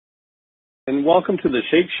And welcome to the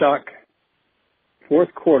SHAK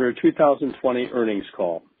fourth quarter 2020 earnings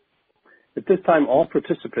call. At this time, all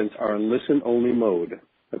participants are in listen-only mode.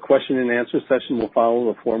 A question and answer session will follow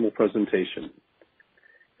a formal presentation.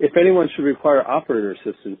 If anyone should require operator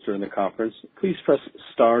assistance during the conference, please press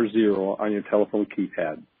 *0 on your telephone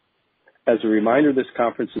keypad. As a reminder, this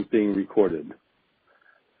conference is being recorded.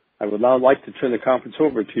 I would now like to turn the conference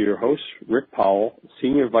over to your host, Rick Powell,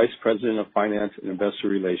 Senior Vice President of Finance and Investor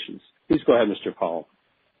Relations. Please go ahead, Mr. Powell.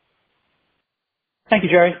 Thank you,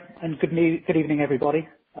 Jerry, and good evening, everybody.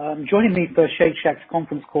 Joining me for SHAK's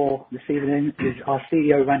conference call this evening is our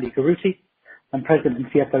CEO, Randy Garutti, and President and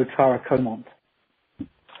CFO, Tara Comont.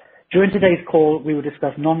 During today's call, we will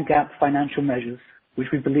discuss non-GAAP financial measures, which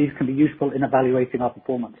we believe can be useful in evaluating our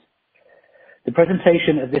performance. The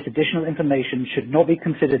presentation of this additional information should not be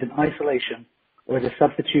considered in isolation or as a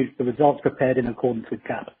substitute for results prepared in accordance with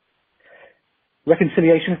GAAP.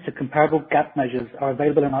 Reconciliations to comparable GAAP measures are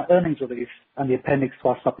available in our earnings release and the appendix to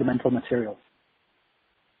our supplemental materials.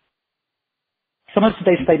 Some of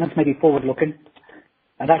today's statements may be forward-looking,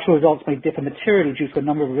 and actual results may differ materially due to a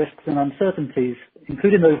number of risks and uncertainties,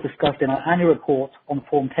 including those discussed in our annual report on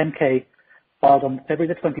Form 10-K filed on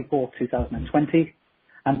February the 24th, 2020,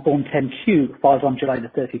 and Form 10-Q filed on July the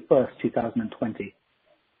 31st, 2020.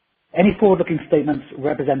 Any forward-looking statements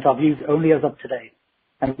represent our views only as of today,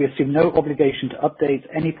 and we assume no obligation to update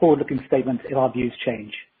any forward-looking statements if our views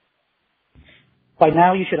change. By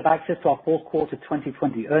now, you should have access to our fourth quarter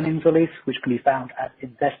 2020 earnings release, which can be found at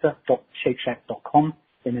investor.shakeshack.com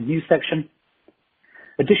in the news section.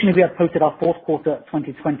 Additionally, we have posted our fourth quarter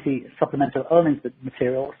 2020 supplemental earnings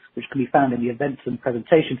materials, which can be found in the events and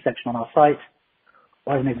presentation section on our site,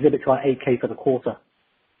 or as an exhibit to our 8-K for the quarter.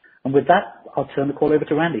 And with that, I'll turn the call over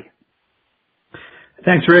to Randy.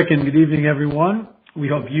 Thanks, Rick, and good evening, everyone. We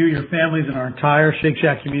hope you, your families, and our entire Shake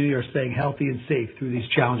Shack community are staying healthy and safe through these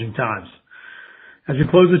challenging times. As we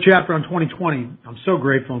close the chapter on 2020, I'm so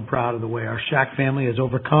grateful and proud of the way our Shack family has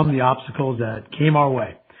overcome the obstacles that came our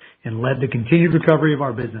way and led the continued recovery of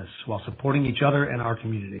our business while supporting each other and our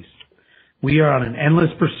communities. We are on an endless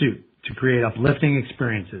pursuit to create uplifting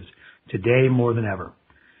experiences today more than ever.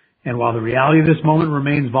 And while the reality of this moment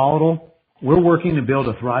remains volatile, we're working to build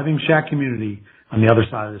a thriving Shack community on the other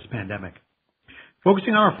side of this pandemic.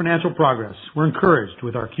 Focusing on our financial progress, we're encouraged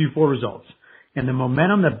with our Q4 results and the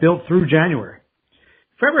momentum that built through January.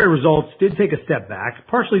 February results did take a step back,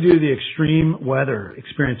 partially due to the extreme weather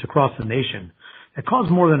experienced across the nation that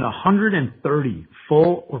caused more than 130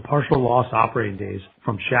 full or partial loss operating days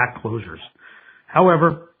from Shack closures.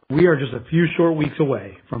 However, we are just a few short weeks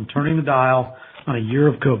away from turning the dial on a year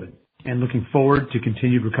of COVID and looking forward to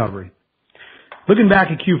continued recovery. Looking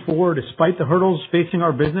back at Q4, despite the hurdles facing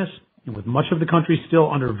our business, and with much of the country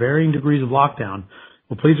still under varying degrees of lockdown,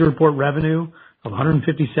 we're pleased to report revenue of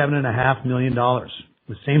 $157.5 million,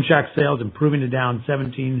 with same Shack sales improving to down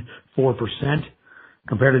 17.4%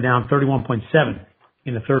 compared to down 31.7%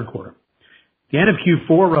 in the third quarter. At the end of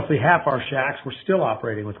Q4, roughly half our Shacks were still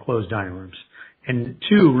operating with closed dining rooms, and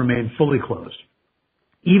 2 remained fully closed.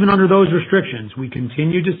 Even under those restrictions, we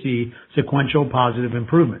continue to see sequential positive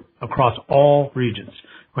improvement across all regions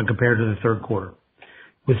when compared to the third quarter,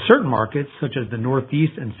 with certain markets such as the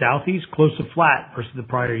Northeast and Southeast close to flat versus the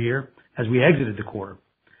prior year as we exited the quarter.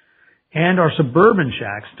 And our suburban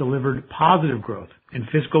Shacks delivered positive growth in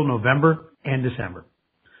fiscal November and December.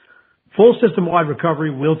 Full system-wide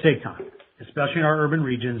recovery will take time, especially in our urban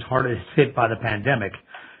regions hardest hit by the pandemic,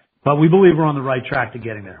 but we believe we're on the right track to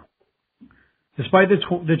getting there. Despite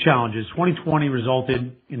the challenges, 2020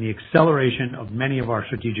 resulted in the acceleration of many of our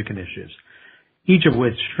strategic initiatives, each of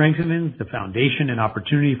which strengthens the foundation and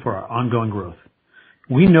opportunity for our ongoing growth.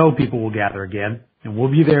 We know people will gather again, and we'll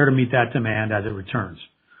be there to meet that demand as it returns.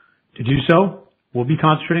 To do so, we'll be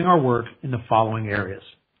concentrating our work in the following areas.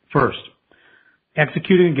 First,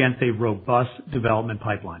 executing against a robust development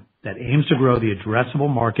pipeline that aims to grow the addressable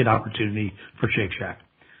market opportunity for Shake Shack.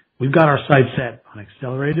 We've got our sights set on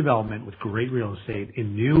accelerated development with great real estate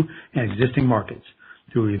in new and existing markets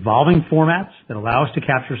through evolving formats that allow us to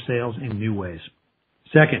capture sales in new ways.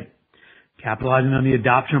 Second, capitalizing on the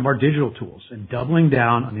adoption of our digital tools and doubling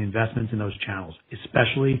down on the investments in those channels,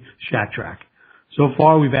 especially Shack Track. So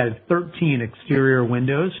far, we've added 13 exterior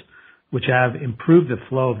windows, which have improved the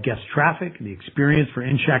flow of guest traffic and the experience for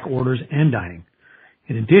in-Shack orders and dining.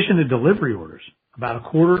 In addition to delivery orders, about a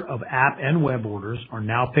quarter of app and web orders are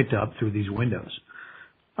now picked up through these windows.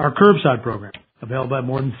 Our curbside program, available at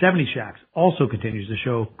more than 70 Shacks, also continues to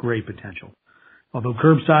show great potential. Although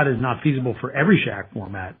curbside is not feasible for every Shack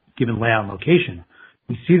format, given layout and location,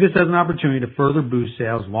 we see this as an opportunity to further boost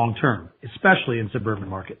sales long term, especially in suburban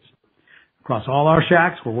markets. Across all our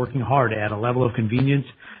Shacks, we're working hard to add a level of convenience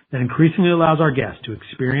that increasingly allows our guests to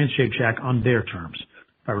experience Shake Shack on their terms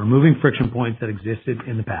by removing friction points that existed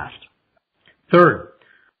in the past. Third,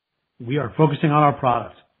 we are focusing on our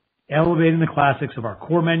products, elevating the classics of our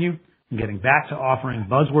core menu and getting back to offering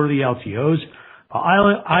buzzworthy LTOs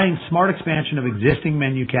while eyeing smart expansion of existing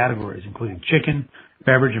menu categories, including chicken,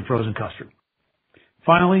 beverage, and frozen custard.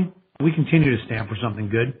 Finally, we continue to stand for something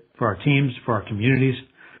good for our teams, for our communities,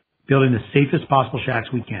 building the safest possible Shacks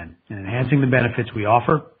we can, and enhancing the benefits we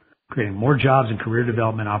offer, creating more jobs and career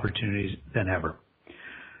development opportunities than ever.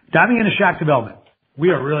 Diving into Shack development, we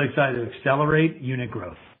are really excited to accelerate unit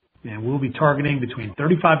growth, and we'll be targeting between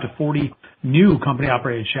 35 to 40 new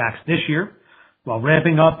company-operated Shacks this year, while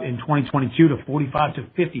ramping up in 2022 to 45 to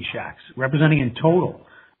 50 Shacks, representing in total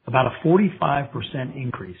about a 45%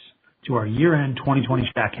 increase to our year-end 2020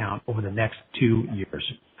 Shack count over the next 2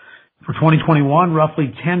 years. For 2021,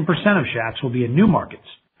 roughly 10% of Shacks will be in new markets,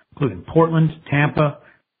 including Portland, Tampa,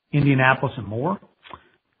 Indianapolis, and more,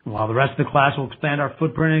 while the rest of the class will expand our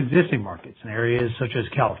footprint in existing markets in areas such as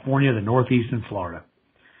California, the Northeast, and Florida.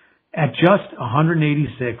 At just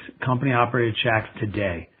 186 company-operated Shacks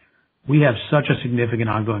today, we have such a significant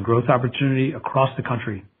ongoing growth opportunity across the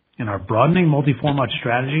country, and our broadening multi-format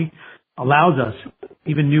strategy allows us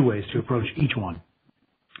even new ways to approach each one.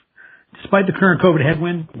 Despite the current COVID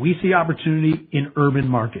headwind, we see opportunity in urban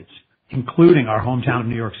markets, including our hometown of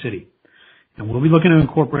New York City, and we'll be looking to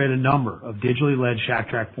incorporate a number of digitally led Shack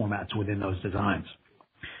Track formats within those designs.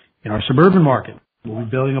 In our suburban market, we'll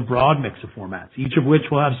be building a broad mix of formats, each of which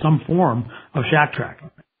will have some form of Shack Track,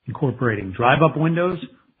 incorporating drive-up windows,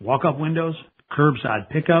 walk-up windows, curbside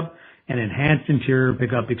pickup, and enhanced interior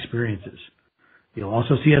pickup experiences. You'll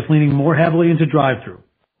also see us leaning more heavily into drive-thru,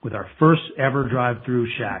 with our first ever drive-thru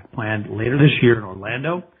Shack planned later this year in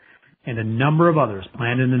Orlando, and a number of others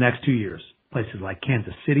planned in the next 2 years, places like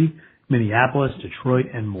Kansas City, Minneapolis, Detroit,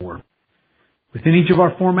 and more. Within each of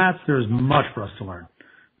our formats, there is much for us to learn,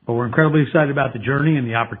 but we're incredibly excited about the journey and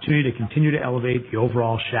the opportunity to continue to elevate the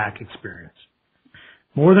overall Shack experience.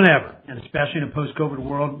 More than ever, and especially in a post-COVID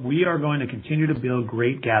world, we are going to continue to build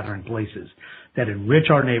great gathering places that enrich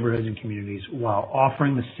our neighborhoods and communities while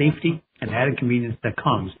offering the safety and added convenience that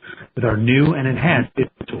comes with our new and enhanced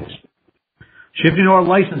digital tools. Shifting to our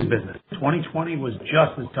licensed business, 2020 was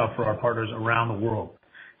just as tough for our partners around the world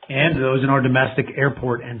and those in our domestic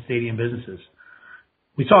airport and stadium businesses.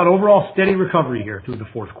 We saw an overall steady recovery here through the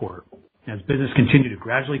fourth quarter as business continued to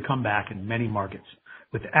gradually come back in many markets,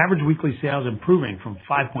 with average weekly sales improving from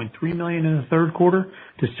 $5.3 million in the third quarter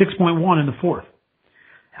to $6.1 million in the fourth.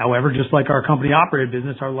 However, just like our company-operated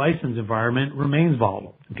business, our license environment remains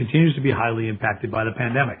volatile and continues to be highly impacted by the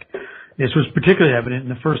pandemic. This was particularly evident in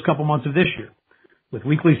the first couple months of this year, with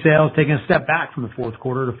weekly sales taking a step back from the fourth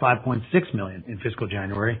quarter to $5.6 million in fiscal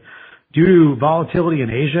January due to volatility in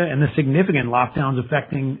Asia and the significant lockdowns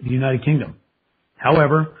affecting the United Kingdom.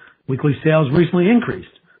 However, weekly sales recently increased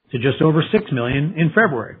to just over $6 million in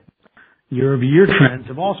February. Year-over-year trends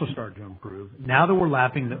have also started to improve now that we're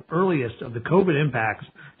lapping the earliest of the COVID impacts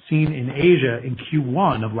seen in Asia in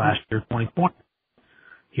Q1 of last year, 2020.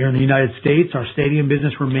 Here in the United States, our stadium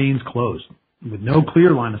business remains closed, with no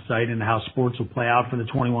clear line of sight into how sports will play out for the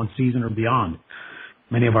 21 season or beyond.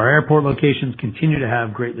 Many of our airport locations continue to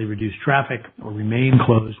have greatly reduced traffic or remain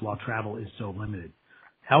closed while travel is so limited.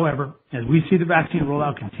 However, as we see the vaccine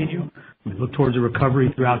rollout continue, we look towards a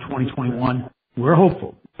recovery throughout 2021, we're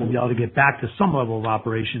hopeful we'll be able to get back to some level of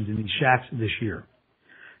operations in these Shacks this year.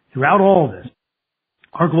 Throughout all of this,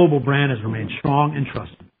 our global brand has remained strong and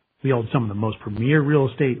trusted. We hold some of the most premier real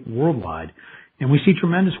estate worldwide, and we see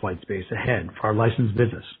tremendous white space ahead for our licensed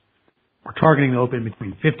business. We're targeting to open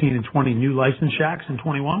between 15 and 20 new licensed Shacks in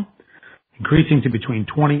 21, increasing to between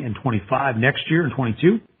 20 and 25 next year in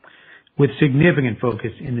 22, with significant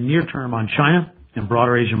focus in the near term on China and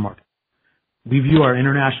broader Asian markets. We view our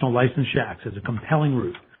international licensed Shacks as a compelling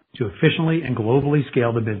route to efficiently and globally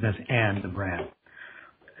scale the business and the brand.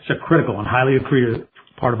 It's a critical and highly accretive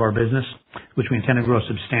part of our business, which we intend to grow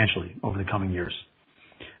substantially over the coming years.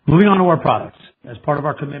 Moving on to our products. As part of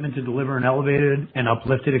our commitment to deliver an elevated and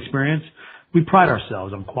uplifted experience, we pride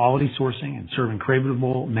ourselves on quality sourcing and serving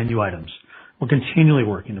craveable menu items. We're continually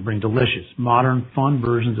working to bring delicious, modern, fun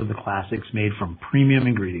versions of the classics made from premium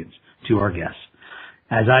ingredients to our guests.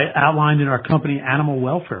 As I outlined in our company animal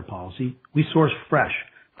welfare policy, we source fresh,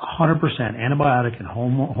 100% antibiotic and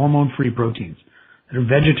hormone-free proteins that are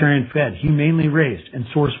vegetarian-fed, humanely raised, and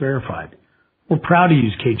source verified. We're proud to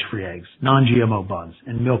use cage-free eggs, non-GMO buns,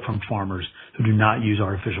 and milk from farmers who do not use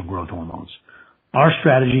artificial growth hormones. Our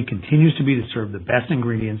strategy continues to be to serve the best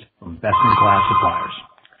ingredients from best-in-class suppliers.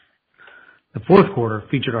 The fourth quarter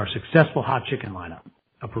featured our successful hot chicken lineup,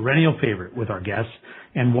 a perennial favorite with our guests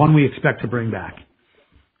and one we expect to bring back.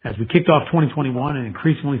 As we kicked off 2021 and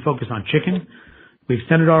increasingly focused on chicken, we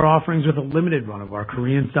extended our offerings with a limited run of our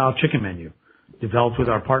Korean-style chicken menu, developed with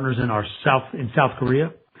our partners in South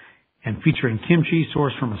Korea, and featuring kimchi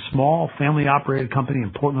sourced from a small family-operated company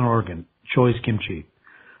in Portland, Oregon, Choi's Kimchi.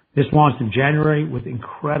 This launched in January with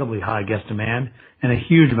incredibly high guest demand and a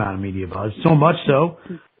huge amount of media buzz, so much so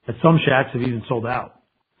that some Shacks have even sold out.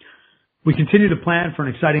 We continue to plan for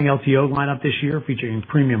an exciting LTO lineup this year featuring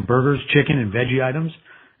premium burgers, chicken, and veggie items,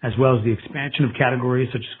 as well as the expansion of categories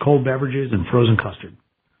such as cold beverages and frozen custard.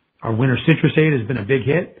 Our winter citrusade has been a big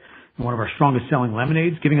hit and one of our strongest selling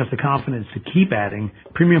lemonades, giving us the confidence to keep adding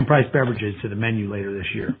premium priced beverages to the menu later this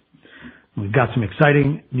year. We've got some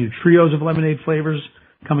exciting new trios of lemonade flavors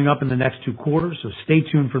coming up in the next 2 quarters, so stay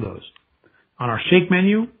tuned for those. On our shake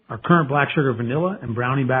menu, our current black sugar vanilla and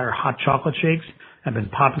brownie batter hot chocolate shakes have been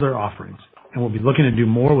popular offerings, and we'll be looking to do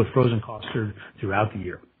more with frozen custard throughout the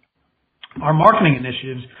year. Our marketing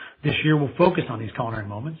initiatives this year will focus on these culinary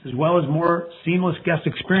moments, as well as more seamless guest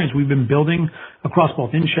experience we've been building across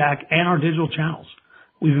both in-Shack and our digital channels.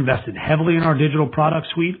 We've invested heavily in our digital product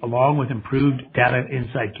suite, along with improved data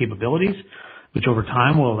insight capabilities, which over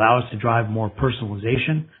time will allow us to drive more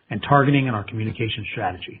personalization and targeting in our communication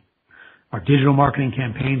strategy. Our digital marketing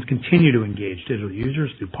campaigns continue to engage digital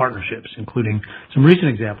users through partnerships, including some recent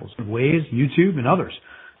examples of Waze, YouTube, and others,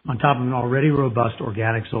 on top of an already robust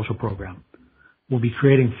organic social program. We'll be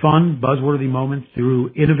creating fun, buzzworthy moments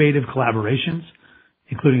through innovative collaborations,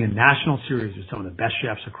 including a national series of some of the best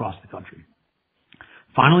chefs across the country.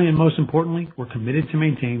 Finally, and most importantly, we're committed to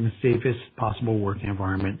maintaining the safest possible working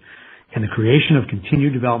environment and the creation of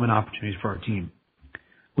continued development opportunities for our team.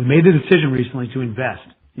 We made the decision recently to invest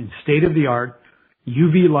in state-of-the-art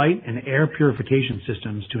UV light and air purification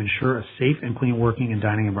systems to ensure a safe and clean working and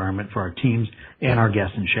dining environment for our teams and our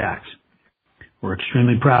guests in Shacks. We're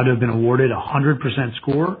extremely proud to have been awarded a 100%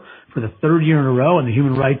 score for the 3rd year in a row in the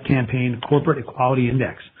Human Rights Campaign Corporate Equality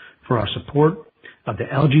Index for our support of the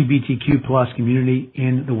LGBTQ plus community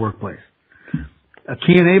in the workplace. A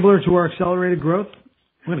key enabler to our accelerated growth,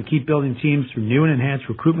 we're going to keep building teams through new and enhanced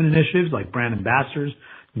recruitment initiatives like brand ambassadors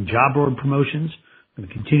and job board promotions. We're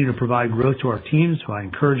going to continue to provide growth to our teams by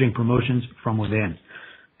encouraging promotions from within.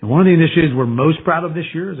 And one of the initiatives we're most proud of this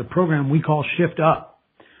year is a program we call Shift Up,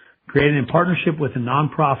 created in partnership with the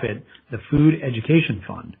nonprofit, the Food Education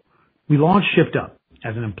Fund. We launched Shift Up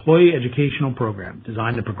as an employee educational program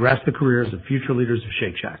designed to progress the careers of future leaders of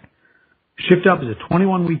Shake Shack. Shift Up is a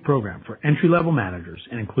 21-week program for entry-level managers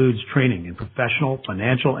and includes training in professional,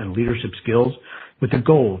 financial, and leadership skills with the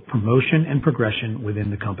goal of promotion and progression within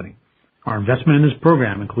the company. Our investment in this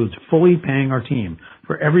program includes fully paying our team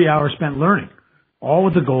for every hour spent learning, all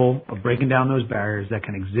with the goal of breaking down those barriers that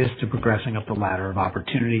can exist to progressing up the ladder of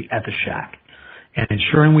opportunity at the Shack and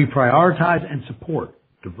ensuring we prioritize and support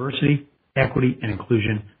diversity, equity, and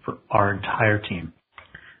inclusion for our entire team.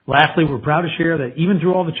 Lastly, we're proud to share that even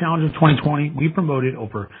through all the challenges of 2020, we promoted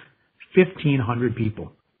over 1,500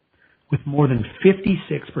 people, with more than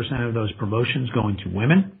 56% of those promotions going to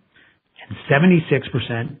women and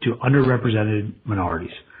 76% to underrepresented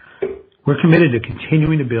minorities. We're committed to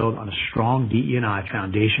continuing to build on a strong DE&I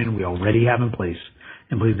foundation we already have in place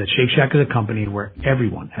and believe that Shake Shack is a company where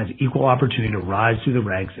everyone has equal opportunity to rise through the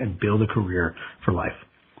ranks and build a career for life.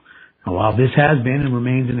 And while this has been and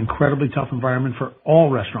remains an incredibly tough environment for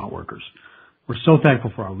all restaurant workers, we're so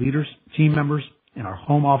thankful for our leaders, team members, and our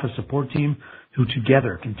home office support team who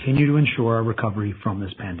together continue to ensure our recovery from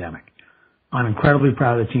this pandemic. I'm incredibly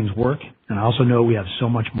proud of the team's work, and I also know we have so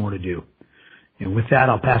much more to do. And with that,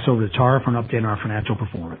 I'll pass over to Tara for an update on our financial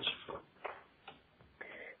performance.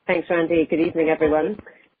 Thanks, Randy. Good evening, everyone.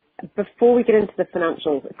 Before we get into the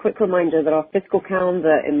financials, a quick reminder that our fiscal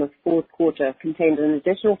calendar in the fourth quarter contained an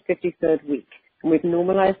additional 53rd week, and we've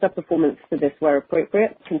normalized our performance for this where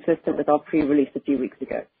appropriate, consistent with our pre-release a few weeks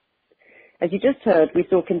ago. As you just heard, we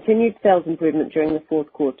saw continued sales improvement during the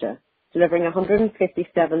fourth quarter, delivering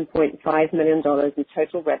 $157.5 million in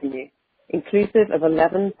total revenue, inclusive of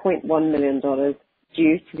 $11.1 million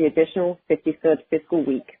due to the additional 53rd fiscal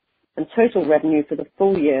week, and total revenue for the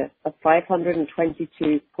full year of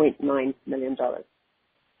 $522.9 million.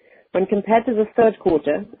 When compared to the third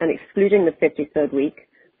quarter and excluding the 53rd week,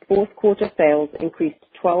 fourth quarter sales increased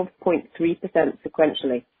 12.3%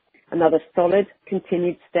 sequentially, another solid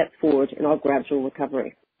continued step forward in our gradual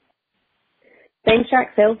recovery.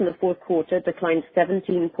 Same-Shack sales in the fourth quarter declined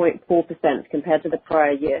 17.4% compared to the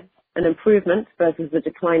prior year, an improvement versus the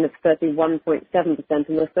decline of 31.7%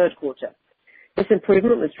 in the third quarter. This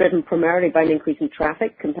improvement was driven primarily by an increase in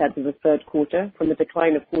traffic compared to the third quarter, from a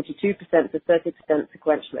decline of 42% to 30%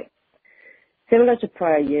 sequentially. Similar to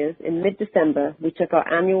prior years, in mid-December, we took our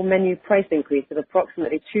annual menu price increase of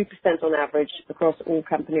approximately 2% on average across all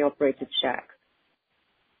company-operated Shacks.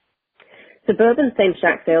 Suburban same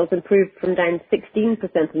Shack sales improved from down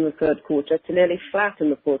 16% in the third quarter to nearly flat in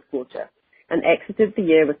the fourth quarter, and exited the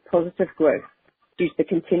year with positive growth due to the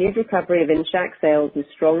continued recovery of in-Shack sales and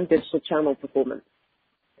strong digital channel performance.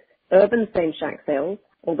 Urban same Shack sales,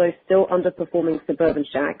 although still underperforming suburban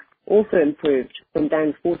Shacks, also improved from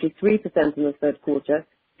down 43% in the third quarter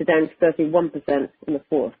to down 31% in the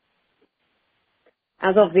fourth.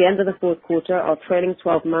 As of the end of the fourth quarter, our trailing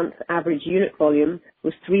 12-month average unit volume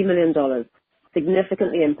was $3 million,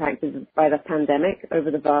 significantly impacted by the pandemic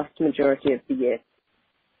over the vast majority of the year.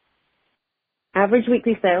 Average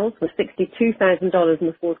weekly sales were $62,000 in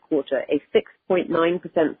the fourth quarter, a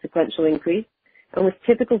 6.9% sequential increase, and with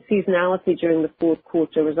typical seasonality during the fourth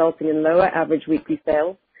quarter resulting in lower average weekly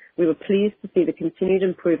sales, we were pleased to see the continued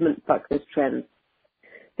improvement buck this trend.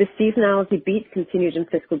 This seasonality beat continued in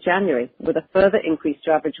fiscal January, with a further increase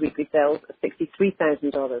to average weekly sales of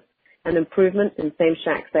 $63,000, an improvement in same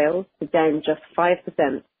Shack sales to down just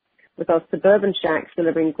 5%, with our suburban Shacks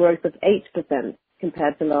delivering growth of 8%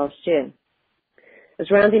 compared to last year. As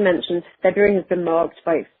Randy mentioned, February has been marked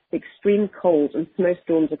by extreme cold and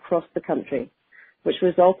snowstorms across the country, which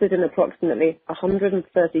resulted in approximately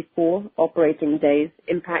 134 operating days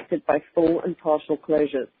impacted by full and partial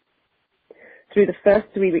closures. Through the first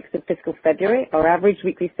 3 weeks of fiscal February, our average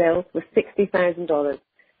weekly sales were $60,000,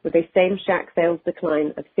 with a same Shack sales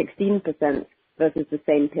decline of 16% versus the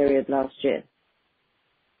same period last year.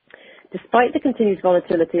 Despite the continued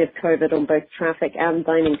volatility of COVID on both traffic and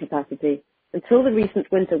dining capacity, until the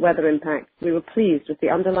recent winter weather impacts, we were pleased with the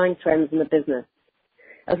underlying trends in the business.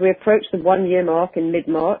 As we approach the 1-year mark in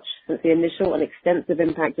mid-March since the initial and extensive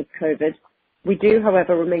impact of COVID, we do,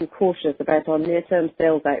 however, remain cautious about our near-term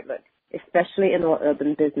sales outlook, especially in our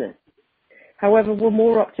urban business. However, we're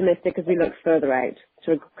more optimistic as we look further out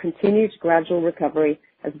to a continued gradual recovery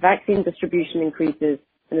as vaccine distribution increases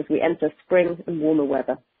and as we enter spring and warmer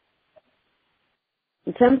weather.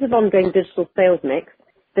 In terms of ongoing digital sales mix,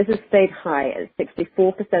 this has stayed high at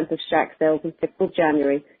 64% of Shack sales in fiscal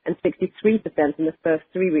January and 63% in the first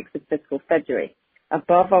 3 weeks of fiscal February,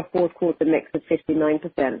 above our fourth quarter mix of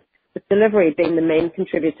 59%, with delivery being the main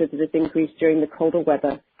contributor to this increase during the colder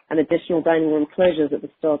weather and additional dining room closures at the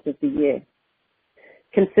start of the year.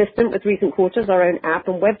 Consistent with recent quarters, our own app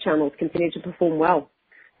and web channels continue to perform well.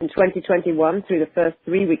 In 2021, through the first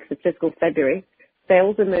 3 weeks of fiscal February,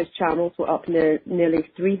 sales in those channels were up nearly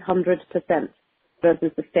 300%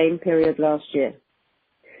 versus the same period last year.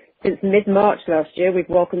 Since mid-March last year, we've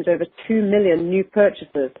welcomed over 2 million new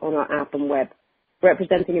purchasers on our app and web,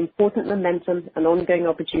 representing important momentum and ongoing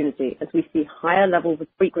opportunity as we see higher levels of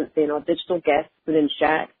frequency in our digital guests within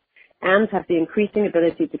Shack and have the increasing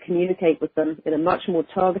ability to communicate with them in a much more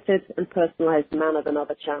targeted and personalized manner than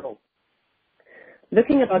other channels.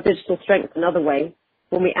 Looking at our digital strength another way,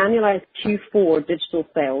 when we annualize Q4 digital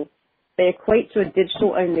sales, they equate to a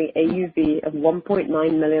digital-only AUV of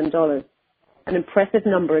 $1.9 million, an impressive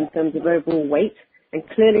number in terms of overall weight and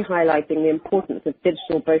clearly highlighting the importance of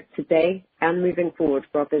digital both today and moving forward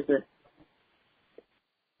for our business.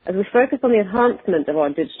 As we focus on the enhancement of our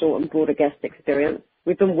digital and broader guest experience,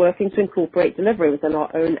 we've been working to incorporate delivery within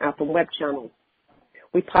our own app and web channels.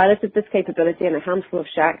 We piloted this capability in a handful of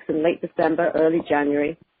Shacks in late December, early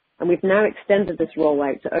January, and we've now extended this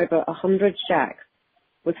rollout to over 100 Shacks,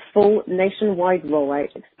 with full nationwide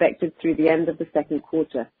rollout expected through the end of the second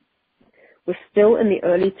quarter. We're still in the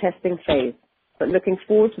early testing phase, but looking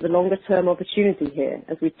forward to the longer-term opportunity here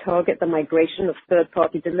as we target the migration of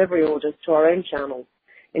third-party delivery orders to our own channels,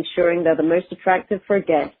 ensuring they're the most attractive for a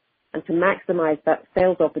guest and to maximize that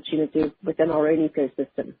sales opportunity within our own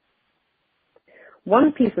ecosystem.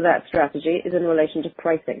 One piece of that strategy is in relation to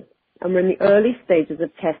pricing, and we're in the early stages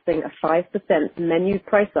of testing a 5% menu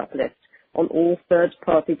price uplift on all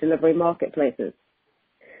third-party delivery marketplaces.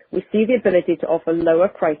 We see the ability to offer lower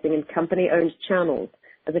pricing in company-owned channels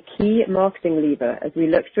as a key marketing lever as we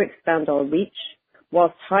look to expand our reach,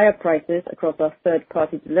 whilst higher prices across our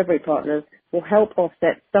third-party delivery partners will help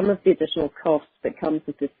offset some of the additional costs that comes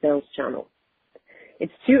with this sales channel.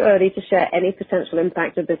 It's too early to share any potential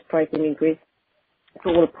impact of this pricing increase,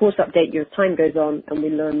 but we'll of course update you as time goes on and we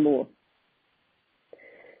learn more.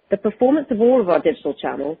 The performance of all of our digital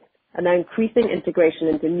channels and our increasing integration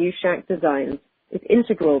into new Shack designs is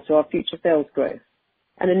integral to our future sales growth.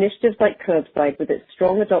 And initiatives like Curbside, with its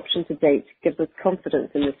strong adoption to date, gives us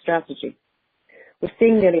confidence in this strategy. We're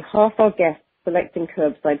seeing nearly half our guests selecting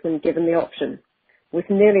curbside when given the option, with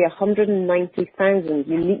nearly 190,000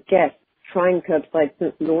 unique guests trying curbside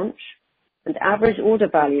since launch, and average order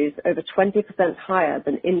values over 20% higher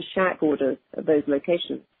than in SHAK orders at those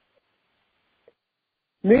locations.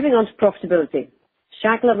 Moving on to profitability.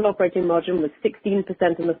 SHAK level operating margin was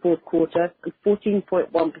 16% in the fourth quarter and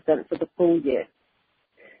 14.1% for the full year.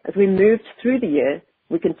 As we moved through the year,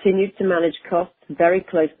 we continued to manage costs very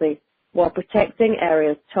closely while protecting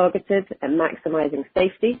areas targeted at maximizing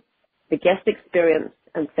safety, the guest experience,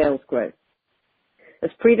 and sales growth. As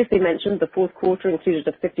previously mentioned, the fourth quarter included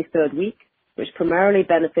a 53rd week, which primarily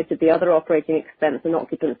benefited the other operating expense and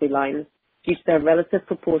occupancy lines due to their relative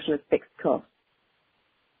proportion of fixed costs.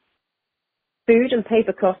 Food and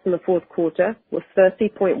paper costs in the fourth quarter were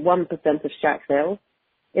 30.1% of SHAK sales,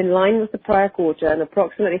 in line with the prior quarter and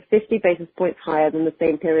approximately 50 basis points higher than the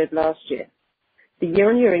same period last year. The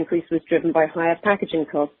year-on-year increase was driven by higher packaging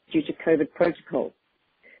costs due to COVID protocols.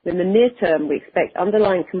 In the near term, we expect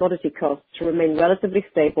underlying commodity costs to remain relatively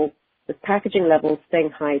stable, with packaging levels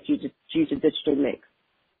staying high due to digital mix.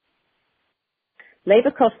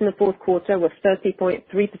 Labor costs in the fourth quarter were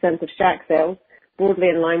 30.3% of SHAK sales, broadly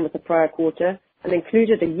in line with the prior quarter, and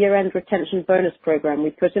included a year-end retention bonus program we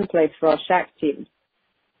put in place for our SHAK teams.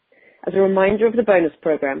 As a reminder of the bonus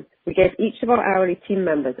program, we gave each of our hourly team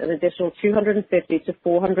members an additional $250 to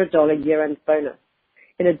 $400 year-end bonus,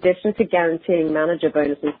 in addition to guaranteeing manager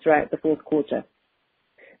bonuses throughout the fourth quarter.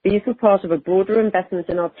 These were part of a broader investment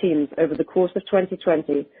in our teams over the course of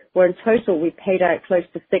 2020, where in total we paid out close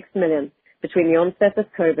to $6 million between the onset of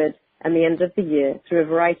COVID and the end of the year through a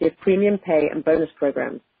variety of premium pay and bonus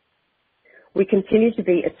programs. We continue to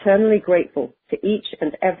be eternally grateful to each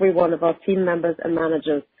and every one of our team members and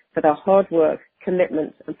managers for their hard work,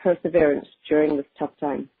 commitment, and perseverance during this tough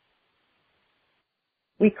time.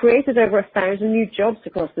 We created over 1,000 new jobs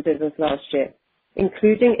across the business last year,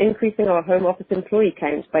 including increasing our home office employee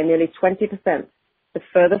count by nearly 20% to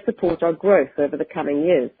further support our growth over the coming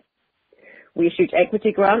years. We issued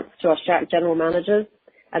equity grants to our SHAK general managers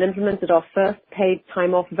and implemented our first paid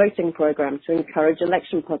time-off voting program to encourage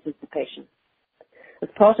election participation. As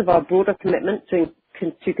part of our broader commitment to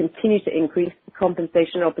continue to increase the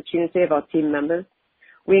compensation opportunity of our team members,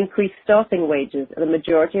 we increased starting wages at a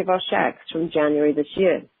majority of our SHAKs from January this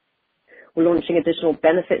year. We're launching additional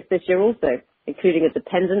benefits this year also, including a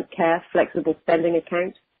dependent care flexible spending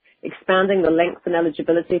account, expanding the length and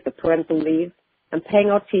eligibility for parental leave, and paying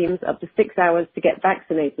our teams up to 6 hours to get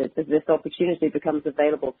vaccinated as this opportunity becomes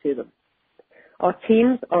available to them. Our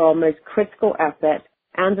teams are our most critical asset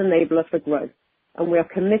and enabler for growth, and we are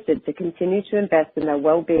committed to continue to invest in their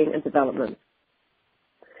well-being and development.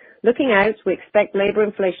 Looking out, we expect labor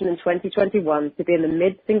inflation in 2021 to be in the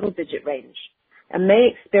mid-single-digit range and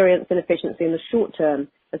may experience inefficiency in the short term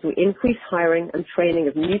as we increase hiring and training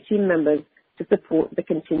of new team members to support the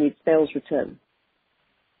continued sales return.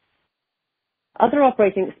 Other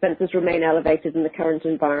operating expenses remain elevated in the current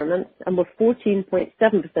environment and were 14.7%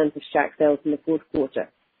 of SHAK sales in the fourth quarter.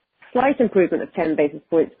 Slight improvement of 10 basis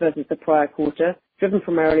points versus the prior quarter, driven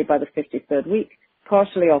primarily by the 53rd week,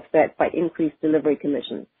 partially offset by increased delivery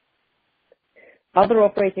commissions. Other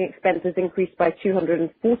operating expenses increased by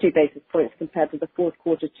 240 basis points compared to the fourth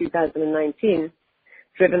quarter 2019,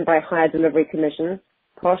 driven by higher delivery commissions,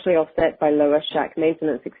 partially offset by lower SHAK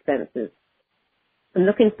maintenance expenses. And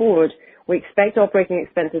looking forward, we expect operating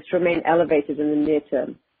expenses to remain elevated in the near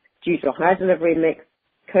term due to a higher delivery mix,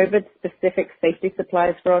 COVID-specific safety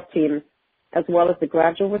supplies for our teams, as well as the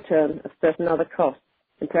gradual return of certain other costs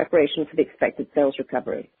in preparation for the expected sales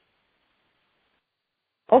recovery.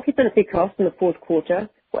 Occupancy costs in the fourth quarter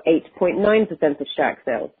were 8.9% of SHAK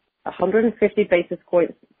sales, 150 basis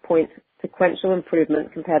points sequential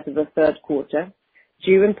improvement compared to the third quarter,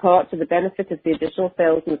 due in part to the benefit of the additional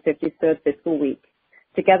sales in the 53rd fiscal week,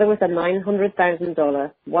 together with a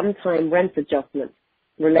 $900,000 one-time rent adjustment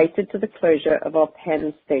related to the closure of our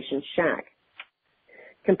Penn Station SHAK.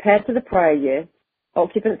 Compared to the prior year,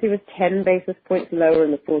 occupancy was 10 basis points lower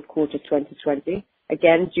in the fourth quarter 2020,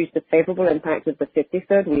 again due to the favorable impact of the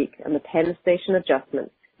 53rd week and the Penn Station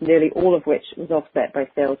adjustment, nearly all of which was offset by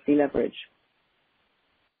sales deleverage.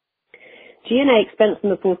 G&A expense in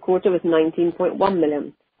the fourth quarter was $19.1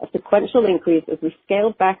 million, a sequential increase as we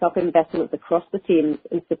scaled back up investments across the teams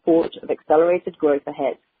in support of accelerated growth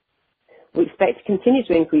ahead. We expect to continue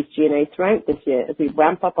to increase G&A throughout this year as we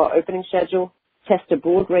ramp up our opening schedule, test a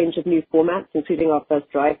broad range of new formats, including our first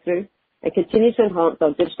drive-thru, and continue to enhance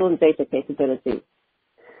our digital and data capabilities.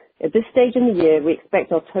 At this stage in the year, we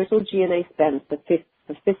expect our total G&A spend for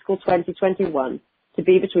fiscal 2021 to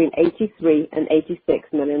be between $83 and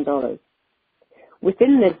 $86 million.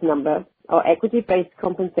 Within this number, our equity-based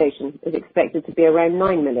compensation is expected to be around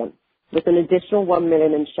 $9 million, with an additional $1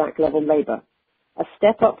 million in SHAK level labor, a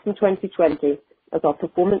step up from 2020 as our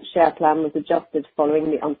performance share plan was adjusted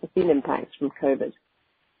following the unforeseen impacts from COVID.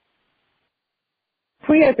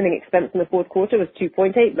 Pre-opening expense in the fourth quarter was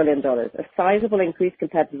 $2.8 million, a sizable increase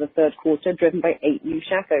compared to the third quarter, driven by 8 new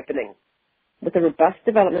SHAK openings. With a robust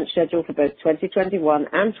development schedule for both 2021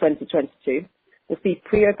 and 2022, we'll see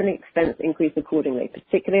pre-opening expense increase accordingly,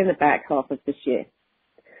 particularly in the back half of this year.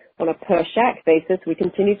 On a per SHAK basis, we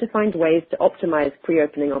continue to find ways to optimize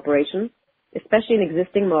pre-opening operations, especially in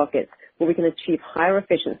existing markets where we can achieve higher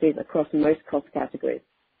efficiencies across most cost categories.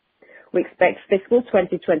 We expect fiscal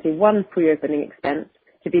 2021 pre-opening expense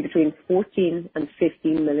to be between $14 and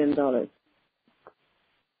 $15 million.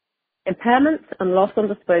 Impairments and loss on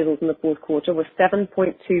disposals in the fourth quarter were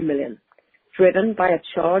 $7.2 million, driven by a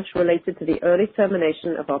charge related to the early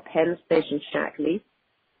termination of our Penn Station SHAK lease,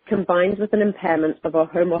 combined with an impairment of our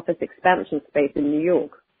home office expansion space in New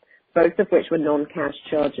York, both of which were non-cash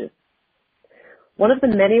charges. One of the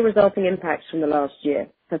many resulting impacts from the last year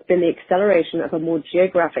has been the acceleration of a more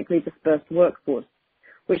geographically dispersed workforce,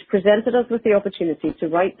 which presented us with the opportunity to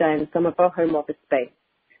write down some of our home office space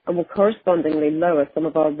and will correspondingly lower some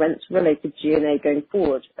of our rent-related G&A going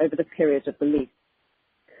forward over the period of the lease.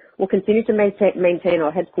 We'll continue to maintain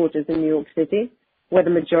our headquarters in New York City, where the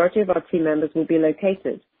majority of our team members will be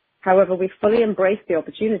located. However, we fully embrace the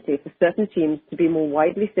opportunity for certain teams to be more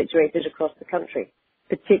widely situated across the country,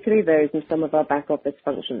 particularly those in some of our back office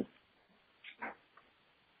functions.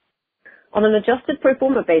 On an adjusted pro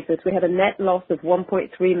forma basis, we had a net loss of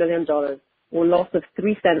 $1.3 million, or loss of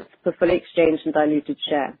 3 cents per fully exchanged and diluted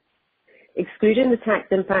share. Excluding the tax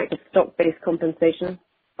impact of stock-based compensation,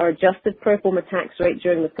 our adjusted pro forma tax rate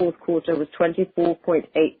during the fourth quarter was 24.8%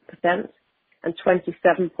 and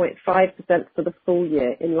 27.5% for the full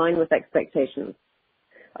year, in line with expectations.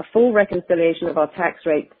 A full reconciliation of our tax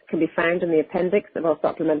rates can be found in the appendix of our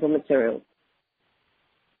supplemental materials.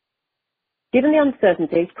 Given the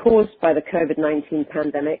uncertainties caused by the COVID-19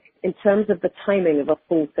 pandemic in terms of the timing of a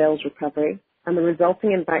full sales recovery and the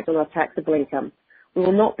resulting impact on our taxable income, we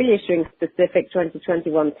will not be issuing specific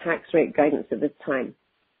 2021 tax rate guidance at this time.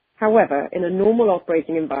 However, in a normal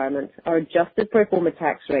operating environment, our adjusted pro forma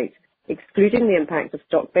tax rate, excluding the impact of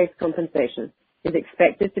stock-based compensation, is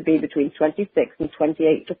expected to be between 26 and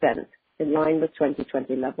 28%, in line with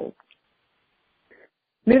 2020 levels.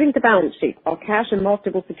 Moving to balance sheet, our cash and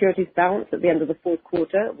marketable securities balance at the end of the fourth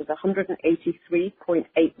quarter was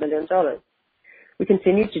 $183.8 million. We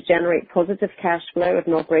continue to generate positive cash flow at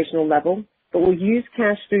an operational level, but will use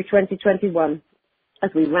cash through 2021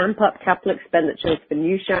 as we ramp up capital expenditures for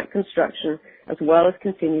new SHAK construction as well as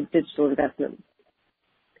continued digital investment.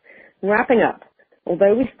 Wrapping up,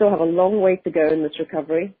 although we still have a long way to go in this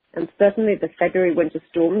recovery, and certainly the February winter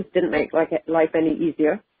storms didn't make life any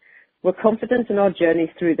easier, we're confident in our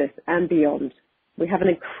journey through this and beyond. We have an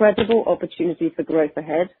incredible opportunity for growth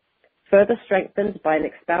ahead, further strengthened by an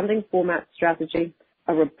expanding format strategy,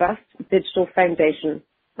 a robust digital foundation,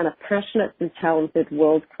 and a passionate and talented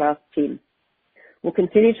world-class team. We'll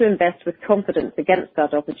continue to invest with confidence against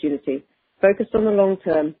that opportunity, focused on the long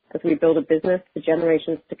term as we build a business for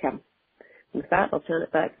generations to come. With that, I'll turn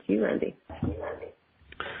it back to you, Randy.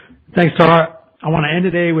 Thanks, Tara. I want to end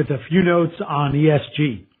today with a few notes on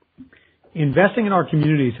ESG. Investing in our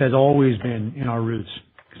communities has always been in our roots,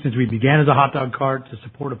 since we began as a hot dog cart to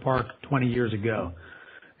support a park 20 years ago.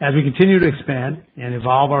 As we continue to expand and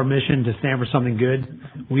evolve our mission to stand for something good,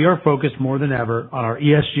 we are focused more than ever on our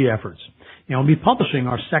ESG efforts. And we'll be publishing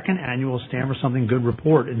our second annual Stand for Something Good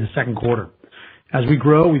report in the second quarter. As we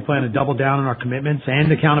grow, we plan to double down on our commitments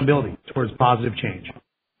and accountability towards positive change.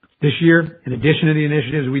 This year, in addition to the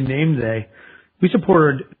initiatives we named today, we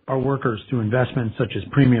supported our workers through investments such as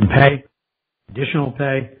premium pay, additional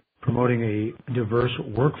pay, promoting a diverse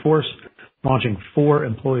workforce, launching 4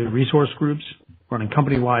 employee resource groups, running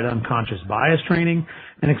company-wide unconscious bias training,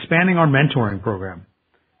 and expanding our mentoring program.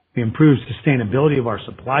 We improved sustainability of our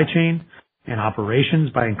supply chain and operations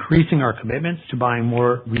by increasing our commitments to buying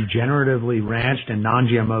more regeneratively ranched and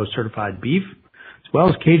non-GMO certified beef, as well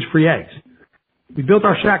as cage-free eggs. We built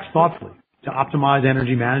our shacks thoughtfully to optimize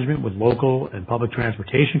energy management with local and public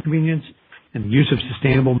transportation convenience and the use of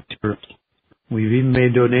sustainable materials. We've even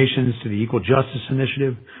made donations to the Equal Justice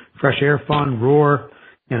Initiative, Fresh Air Fund, ROAR,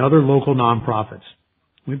 and other local nonprofits.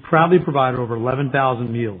 We proudly provide over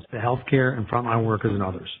 11,000 meals to healthcare and frontline workers and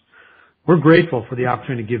others. We're grateful for the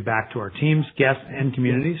opportunity to give back to our teams, guests, and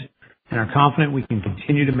communities, and are confident we can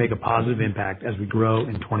continue to make a positive impact as we grow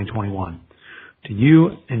in 2021. To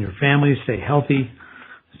you and your families, stay healthy,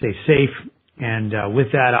 stay safe, And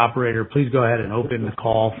with that, operator, please go ahead and open the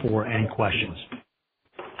call for any questions.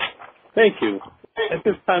 Thank you. At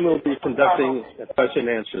this time, we'll be conducting a question and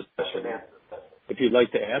answer session. If you'd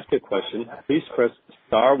like to ask a question, please press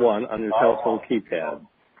star one on your telephone keypad.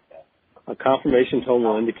 A confirmation tone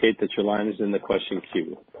will indicate that your line is in the question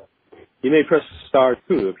queue. You may press star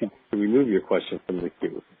two if you want to remove your question from the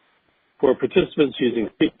queue. For participants using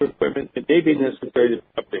speaker equipment, it may be necessary to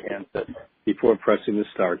pick up the handset before pressing the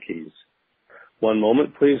star keys. One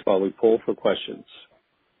moment, please, while we poll for questions.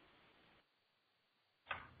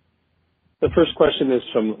 The first question is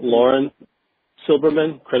from Lauren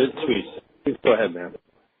Silberman, Credit Suisse. Please go ahead, ma'am.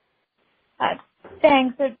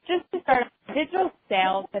 Thanks. So just to start, digital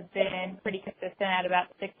sales have been pretty consistent at about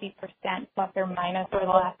 60% plus or minus over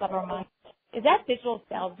the last several months. Is that digital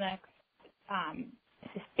sales mix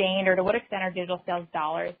sustained, or to what extent are digital sales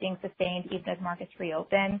dollars being sustained even as markets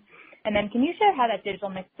reopen? And then can you share how that digital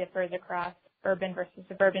mix differs across urban versus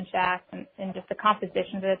suburban shacks and just the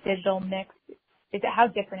composition of the digital mix? How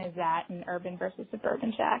different is that in urban versus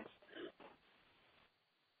suburban shacks?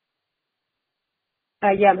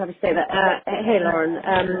 Yeah, I'm happy to say that. Hey, Lauren.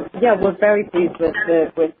 Yeah, we're very pleased with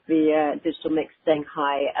the digital mix staying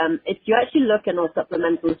high. If you actually look in our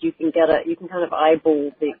supplementals, you can kind of eyeball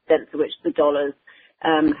the extent to which the dollars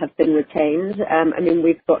have been retained. I mean,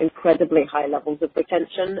 we've got incredibly high levels of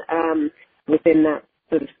retention within that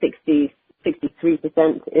sort of 63%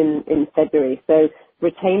 in February. So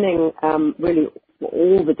retaining really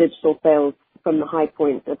all the digital sales from the high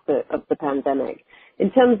point of the pandemic. In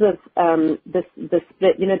terms of the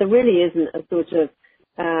split, there really isn't a sort of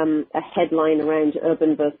a headline around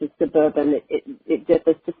urban versus suburban. It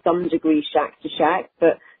differs to some degree shack to shack,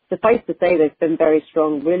 but suffice to say they've been very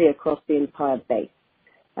strong really across the entire base.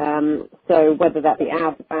 So whether that be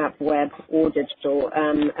app, web, or digital,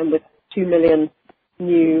 and with 2 million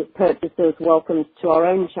new purchasers welcomed to our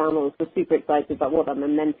own channels, we're super excited about what that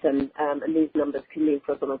momentum and these numbers can mean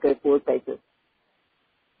for us on a go-forward basis.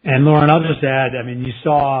 And Lauren, I'll just add, I mean, you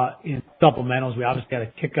saw in supplementals, we obviously had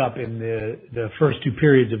a kick up in the first two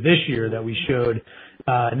periods of this year that we showed,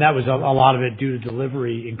 and that was a lot of it due to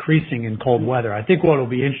delivery increasing in cold weather. I think what will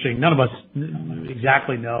be interesting, none of us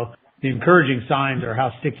exactly know the encouraging signs or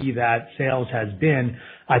how sticky that sales has been.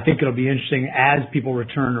 I think it'll be interesting as people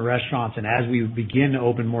return to restaurants and as we begin to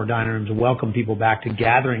open more dining rooms and welcome people back to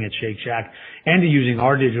gathering at Shake Shack and to using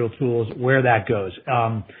our digital tools, where that goes.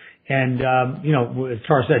 As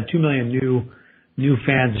Tara said, 2 million new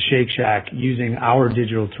fans of Shake Shack using our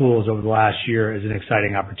digital tools over the last year is an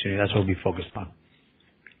exciting opportunity. That's what we'll be focused on.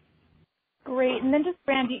 Great. And then just,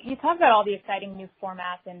 Brandy, you talked about all the exciting new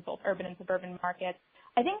formats in both urban and suburban markets.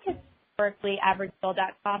 I think historically average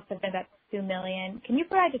build-out costs have been about $2 million. Can you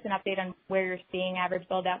provide just an update on where you're seeing average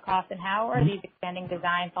build-out costs, and how are these expanding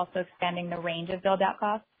designs also expanding the range of build-out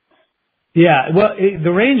costs? Yeah, well,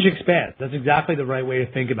 the range expands. That's exactly the right way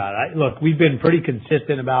to think about it. Look, we've been pretty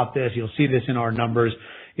consistent about this. You'll see this in our numbers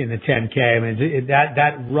in the 10K. I mean,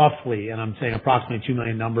 that roughly, and I'm saying approximately 2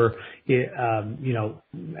 million number,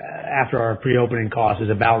 after our pre-opening cost is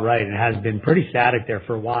about right, and it has been pretty static there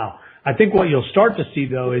for a while. I think what you'll start to see,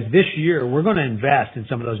 though, is this year we're going to invest in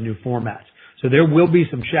some of those new formats. So there will be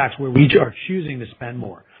some shacks where we are choosing to spend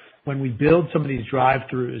more. When we build some of these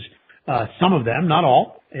drive-throughs, some of them, not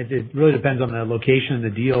all, it really depends on the location and the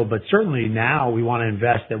deal, but certainly now we want to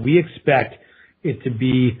invest that we expect it to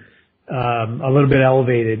be a little bit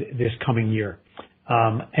elevated this coming year.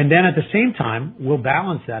 And then at the same time, we'll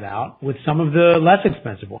balance that out with some of the less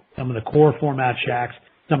expensive ones, some of the core format shacks,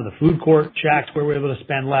 some of the food court shacks where we're able to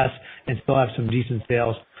spend less and still have some decent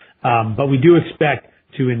sales. But we do expect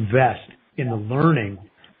to invest in the learning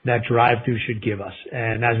that drive-through should give us.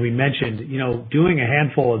 And as we mentioned, doing a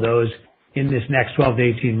handful of those in this next 12 to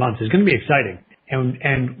 18 months is going to be exciting.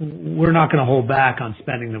 And we're not going to hold back on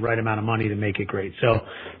spending the right amount of money to make it great. So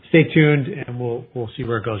stay tuned and we'll see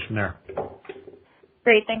where it goes from there.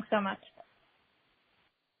 Great. Thanks so much.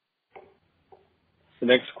 The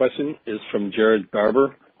next question is from Jared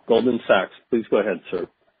Garber, Goldman Sachs. Please go ahead, sir.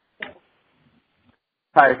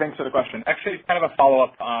 Hi, thanks for the question. Actually, kind of a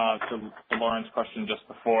follow-up to Lauren's question just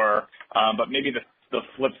before, but maybe the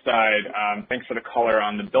flip side. Thanks for the color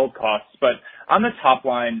on the build costs. But on the top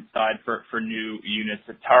line side for new units,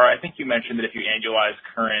 Tara, I think you mentioned that if you annualize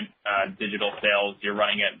current digital sales, you're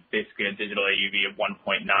running at basically a digital AUV of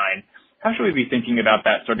 1.9. How should we be thinking about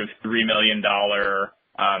that sort of $3 million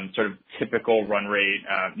sort of typical run rate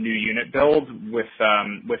new unit build with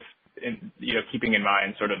keeping in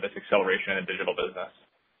mind sort of this acceleration in the digital business?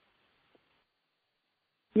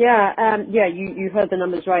 Yeah, you heard the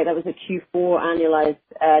numbers right. That was a Q4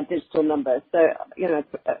 annualized digital number. So,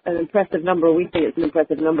 an impressive number. We think it's an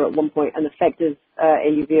impressive number at one point, an effective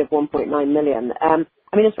AUV of 1.9 million.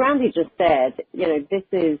 As Randy just said,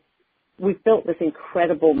 we've built this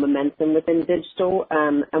incredible momentum within digital,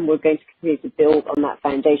 and we're going to continue to build on that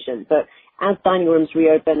foundation. But as dining rooms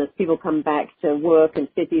reopen, as people come back to work in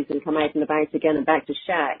cities and come out and about again and back to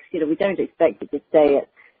shacks, we don't expect it to stay at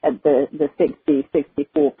the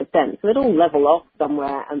 60-64%. So it'll level off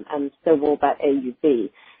somewhere, and so will that AUV.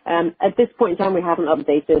 At this point in time, we haven't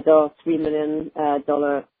updated our $3 million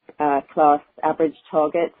class average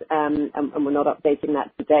target, and we're not updating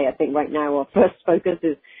that today. I think right now our first focus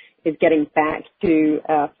is getting back to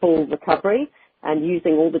full recovery and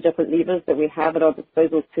using all the different levers that we have at our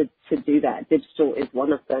disposal to do that. Digital is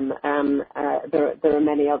one of them. There are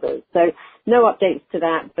many others. So no updates to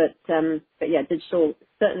that, but yeah, digital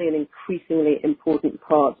certainly an increasingly important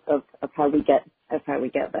part of how we get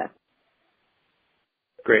there.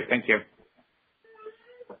 Great, thank you.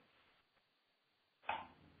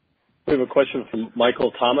 We have a question from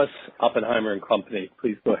Michael Thomas, Oppenheimer and Company.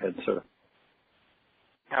 Please go ahead, sir.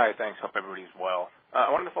 Hi, thanks. Hope everybody's well. I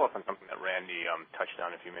wanted to follow up on something that Randy touched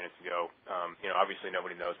on a few minutes ago. Obviously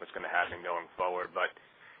nobody knows what's going to happen going forward, but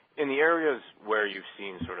in the areas where you've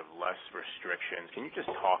seen sort of less restrictions, can you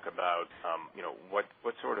just talk about,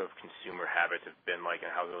 what sort of consumer habits have been like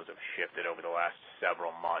and how those have shifted over the last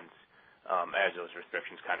several months as those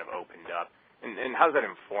restrictions kind of opened up? And how does that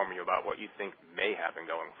inform you about what you think may happen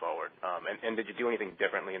going forward? And did you do anything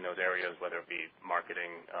differently in those areas, whether it be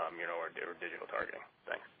marketing, or digital targeting?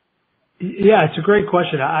 Thanks. Yeah, it's a great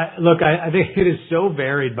question. I think it is so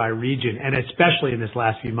varied by region, and especially in this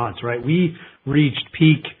last few months, right? We reached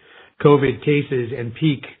peak COVID cases and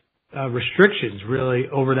peak restrictions really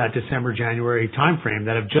over that December, January timeframe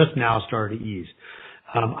that have just now started to ease.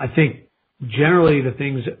 I think generally the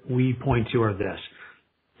things we point to are this.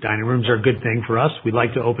 Dining rooms are a good thing for us. We'd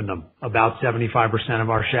like to open them. About 75% of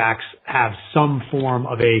our shacks have some form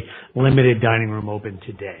of a limited dining room open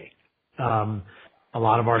today. A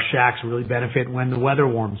lot of our shacks really benefit when the weather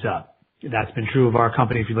warms up. That's been true of our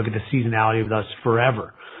company if you look at the seasonality of us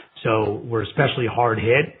forever. So we're especially hard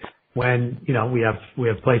hit when, we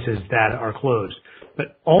have places that are closed.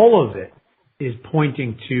 But all of it is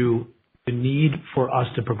pointing to the need for us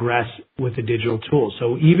to progress with the digital tools.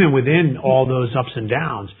 So even within all those ups and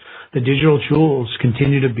downs, the digital tools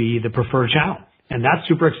continue to be the preferred channel. And that's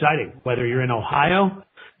super exciting. Whether you're in Ohio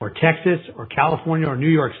or Texas or California or New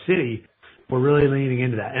York City, we're really leaning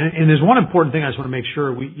into that. And there's one important thing I just want to make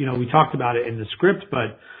sure we talked about it in the script,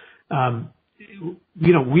 but,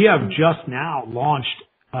 we have just now launched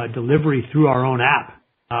delivery through our own app.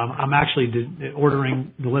 I'm actually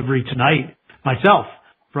ordering delivery tonight myself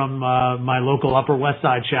from my local Upper West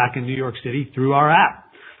Side Shack in New York City through our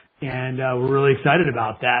app. And we're really excited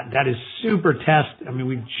about that. That is super test.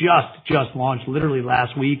 We just launched literally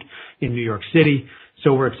last week in New York City.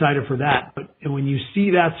 So we're excited for that. But when you see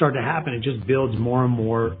that start to happen, it just builds more and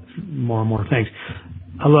more things.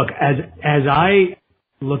 Look, as I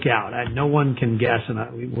look out, no one can guess,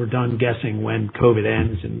 and we're done guessing when COVID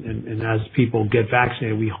ends. And as people get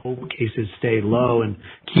vaccinated, we hope cases stay low and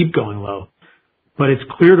keep going low. But it's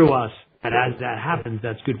clear to us that as that happens,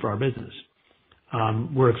 that's good for our business.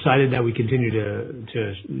 We're excited that we continue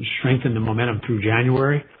to strengthen the momentum through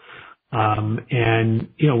January.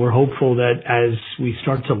 We're hopeful that as we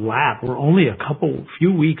start to lap, we're only a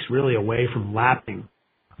few weeks really away from lapping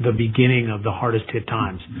the beginning of the hardest hit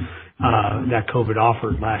times that COVID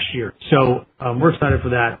offered last year. So we're excited for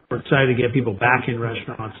that. We're excited to get people back in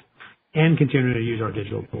restaurants and continue to use our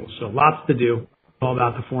digital tools. So lots to do. It's all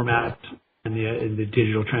about the format and the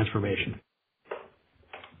digital transformation.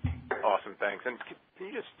 Awesome, thanks. And can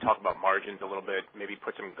you just talk about margins a little bit, maybe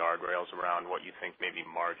put some guardrails around what you think maybe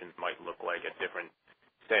margins might look like at different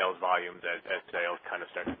sales volumes as sales kind of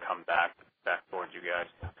start to come back towards you guys?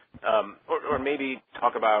 Or maybe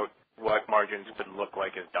talk about what margins could look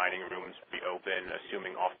like as dining rooms reopen,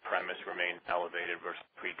 assuming off-premise remains elevated versus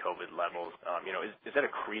pre-COVID levels. Is that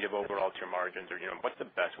accretive overall to your margins, or what's the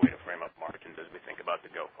best way to frame up margins as we think about the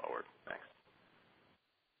go forward? Thanks.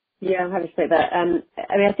 Yeah, I'm happy to say that.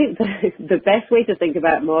 I think the best way to think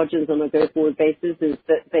about margins on a go-forward basis is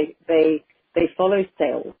that they follow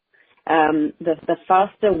sales. The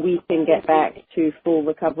faster we can get back to full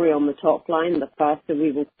recovery on the top line, the faster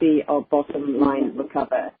we will see our bottom line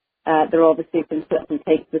recover. There are obviously some certain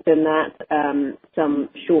takes within that, some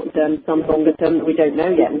short-term, some longer-term that we don't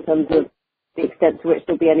know yet in terms of the extent to which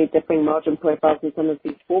there'll be any differing margin profiles in some of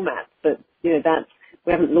these formats. But,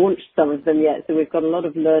 we haven't launched some of them yet, so we've got a lot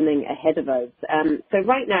of learning ahead of us. So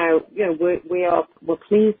right now, we're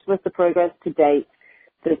pleased with the progress to date.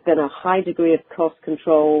 There's been a high degree of cost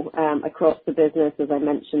control across the business, as I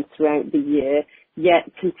mentioned, throughout the year, yet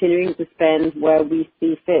continuing to spend where we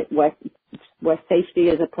see fit, where safety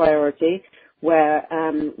is a priority, where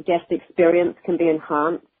guest experience can be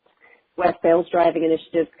enhanced, where sales driving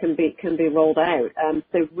initiatives can be rolled out.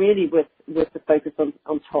 So really with the focus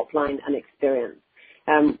on top line and experience.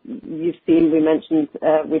 You've seen, we mentioned,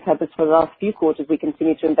 we've had this for the last few quarters. We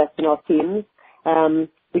continue to invest in our teams.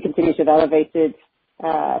 We continue to have elevated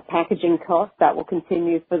packaging costs. That will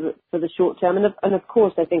continue for the short term. And of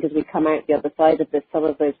course, I think as we come out the other side of this, some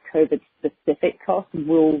of those COVID-specific costs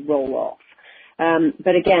will roll off.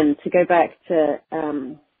 But again, to go back to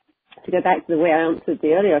the way I answered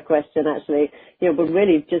the earlier question, actually, we're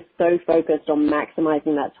really just so focused on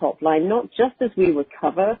maximizing that top line, not just as we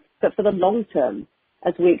recover, but for the long term,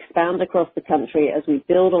 as we expand across the country, as we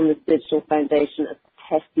build on this digital foundation, as we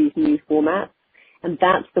test these new formats. And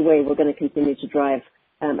that's the way we're going to continue to drive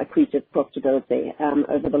accretive profitability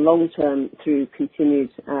over the long term through a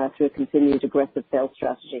continued aggressive sales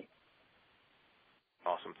strategy.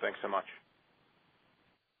 Awesome. Thanks so much.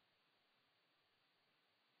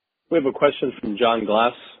 We have a question from John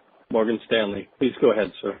Glass, Morgan Stanley. Please go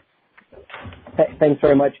ahead, sir. Thanks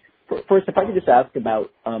very much. First, if I could just ask about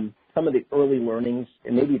some of the early learnings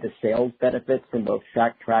and maybe the sales benefits from both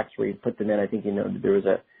SHAK tracks where you put them in. I think you noted there was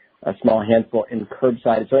a small handful in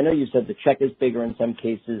curbside. So I know you said the check is bigger in some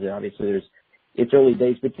cases, and obviously it's early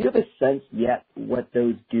days, but do you have a sense yet what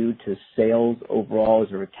those do to sales overall? Is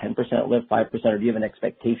there a 10% lift, 5%, or do you have an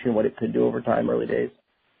expectation what it could do over time, early days?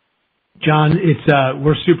 John,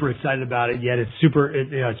 we're super excited about it, yet it's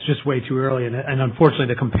just way too early. And unfortunately,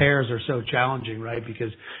 the compares are so challenging, right?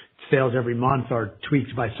 Because sales every month are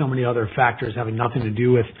tweaked by so many other factors having nothing to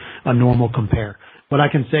do with a normal compare. What I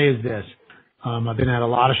can say is this. I've been at a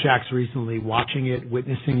lot of Shacks recently, watching it,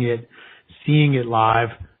 witnessing it, seeing it live,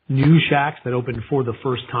 new Shacks that opened for the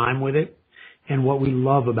first time with it. And what we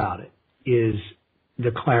love about it is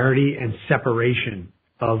the clarity and separation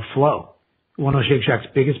of flow. One of Shake Shack's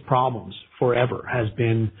biggest problems forever has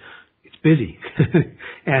been it's busy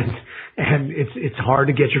and it's hard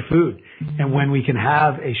to get your food. And when we can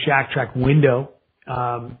have a Shack Track window,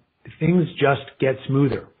 things just get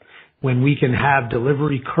smoother. When we can have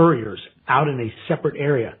delivery couriers out in a separate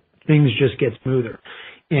area, things just get smoother.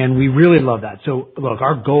 And we really love that. So look,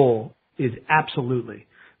 our goal is absolutely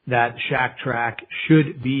that Shack Track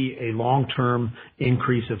should be a long-term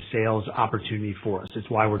increase of sales opportunity for us. It's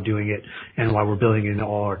why we're doing it and why we're building it into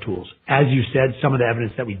all our tools. As you said, some of the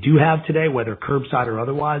evidence that we do have today, whether curbside or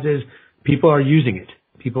otherwise, is people are using it.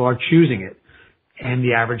 People are choosing it. And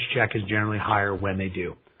the average check is generally higher when they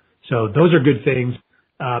do. So those are good things.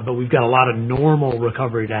 But we've got a lot of normal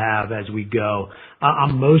recovery to have as we go.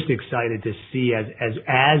 I'm most excited to see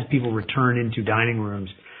as people return into dining rooms,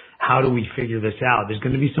 how do we figure this out? There's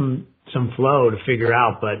going to be some flow to figure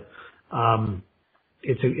out, but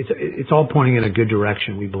it's all pointing in a good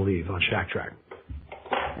direction, we believe, on Shack Track.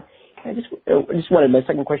 I just wanted, my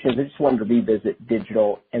second question is, I just wanted to revisit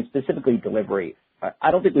digital and specifically delivery.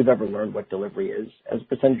 I don't think we've ever learned what delivery is as a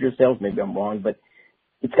percentage of sales. Maybe I'm wrong, but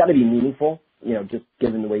it's got to be meaningful, just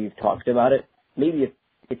given the way you've talked about it. Maybe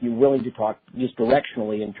if you're willing to talk just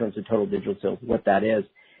directionally in terms of total digital sales, what that is.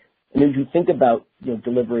 And as you think about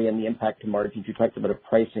delivery and the impact to margins, you talked about a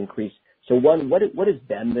price increase. So one, what has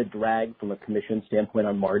been the drag from a commission standpoint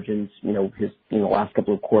on margins, the last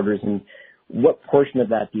couple of quarters, and what portion of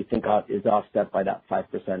that do you think is offset by that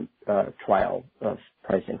 5% trial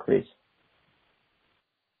price increase?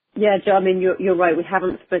 Yeah, Joe, I mean, you're right. We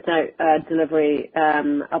haven't split out delivery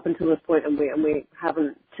up until this point, and we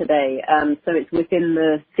haven't today. So it's within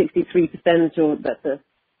the 63%, or that's a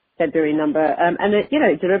February number. And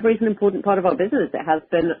delivery is an important part of our business. It has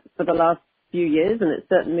been for the last few years, and it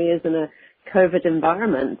certainly is in a COVID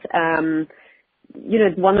environment.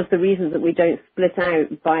 One of the reasons that we don't split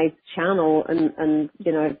out by channel, and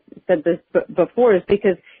I've said this before, is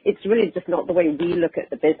because it's really just not the way we look at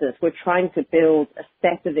the business. We're trying to build a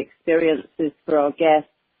set of experiences for our guests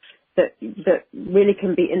that really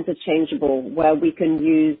can be interchangeable, where we can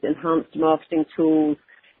use enhanced marketing tools,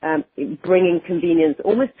 bringing convenience,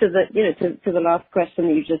 almost to the last question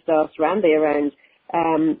that you just asked, Randy, around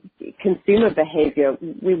consumer behavior.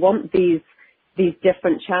 We want these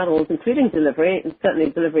different channels, including delivery, and certainly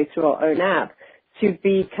delivery through our own app, to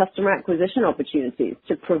be customer acquisition opportunities,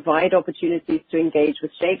 to provide opportunities to engage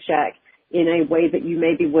with Shake Shack in a way that you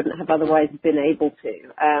maybe wouldn't have otherwise been able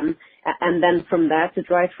to. And then from there to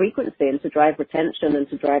drive frequency and to drive retention and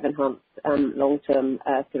to drive enhanced long-term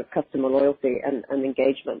sort of customer loyalty and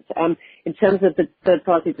engagement. In terms of the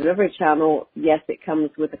third-party delivery channel, yes, it comes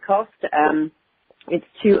with a cost. It's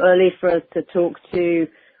too early for us to talk to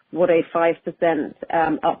what a 5%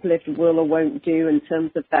 uplift will or won't do in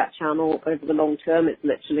terms of that channel over the long term. It's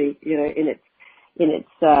literally, in its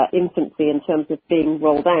infancy in terms of being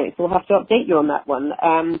rolled out. So we'll have to update you on that one.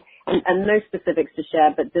 And no specifics to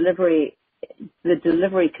share, but the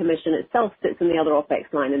delivery commission itself sits in the other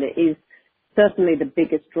OPEX line, and it is certainly the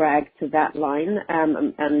biggest drag to that line.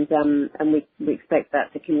 And we expect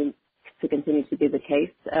that to continue to be the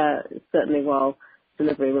case, certainly while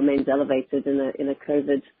delivery remains elevated in a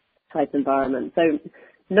COVID type environment. So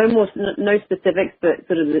no specifics, but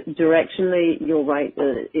sort of directionally, you're right.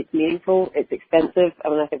 It's meaningful. It's expensive. I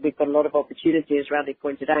mean, I think we've got a lot of opportunity, as Randy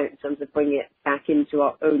pointed out, in terms of bringing it back into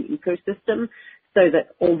our own ecosystem, so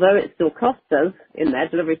that although it still costs us in there,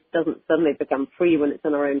 delivery doesn't suddenly become free when it's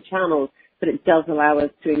on our own channels, but it does allow us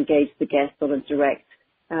to engage the guest on a direct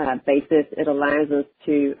basis. It allows us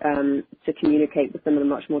to communicate with them in a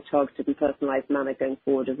much more targeted and personalized manner going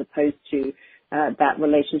forward, as opposed to that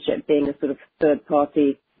relationship being a sort of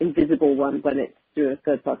third-party, invisible one when it's through a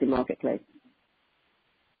third-party marketplace.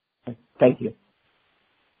 Thank you.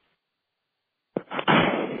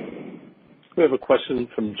 We have a question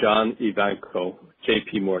from John Ivanko,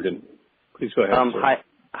 J.P. Morgan. Please go ahead, sir.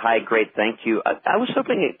 Hi, great, thank you. I was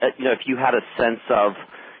hoping, if you had a sense of,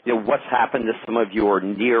 what's happened to some of your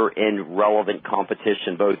near and relevant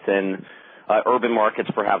competition, both in urban markets,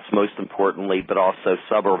 perhaps most importantly, but also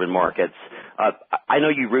suburban markets. I know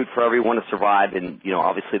you root for everyone to survive, and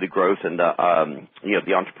obviously the growth and the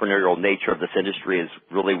entrepreneurial nature of this industry is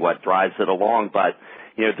really what drives it along. But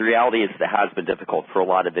the reality is that it has been difficult for a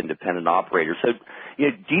lot of independent operators. So,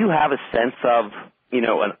 do you have a sense of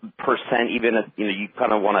a percent, even if you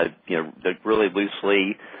kind of want to really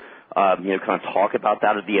loosely kind of talk about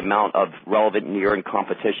that, or the amount of relevant near and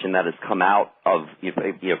competition that has come out of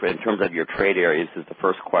in terms of your trade areas, is the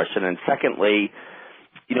first question. And secondly,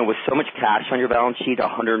 with so much cash on your balance sheet,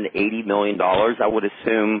 $180 million, I would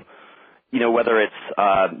assume, whether it's,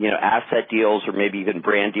 asset deals or maybe even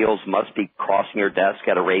brand deals must be crossing your desk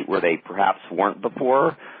at a rate where they perhaps weren't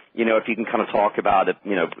before. If you can kind of talk about it,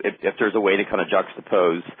 if there's a way to kind of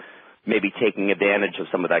juxtapose maybe taking advantage of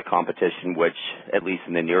some of that competition, which at least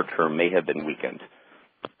in the near term may have been weakened.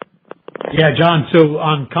 Yeah, John. So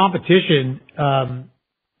on competition,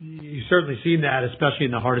 you've certainly seen that, especially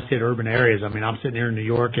in the hardest hit urban areas. I mean, I'm sitting here in New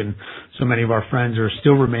York, and so many of our friends are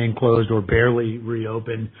still remain closed or barely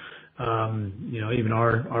reopened. Even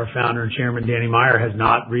our founder and chairman, Danny Meyer, has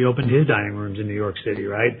not reopened his dining rooms in New York City,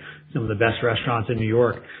 right? Some of the best restaurants in New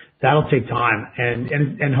York. That'll take time,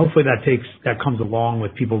 and hopefully that comes along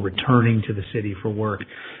with people returning to the city for work.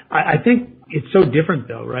 I think it's so different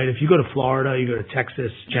though, right? If you go to Florida, you go to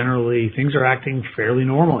Texas, generally things are acting fairly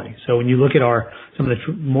normally. So when you look at some of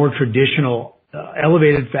the more traditional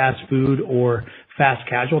elevated fast food or fast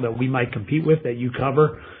casual that we might compete with, that you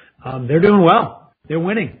cover, they're doing well. They're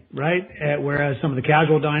winning, right? Whereas some of the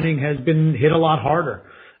casual dining has been hit a lot harder.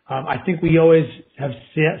 I think we always have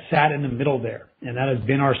sat in the middle there, and that has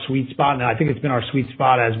been our sweet spot. And I think it's been our sweet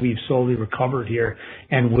spot as we've slowly recovered here,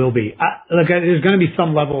 and will be. Look, there's going to be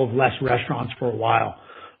some level of less restaurants for a while.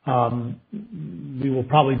 We will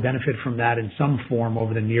probably benefit from that in some form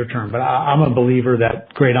over the near term. But I'm a believer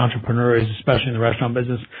that great entrepreneurs, especially in the restaurant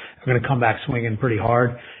business, are going to come back swinging pretty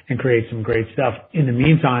hard and create some great stuff. In the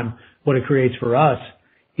meantime, what it creates for us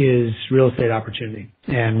is real estate opportunity,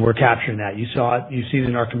 and we're capturing that. You saw it. You've seen it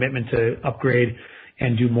in our commitment to upgrade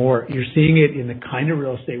and do more. You're seeing it in the kind of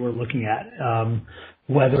real estate we're looking at,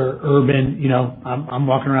 whether urban. I'm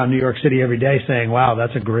walking around New York City every day saying, wow,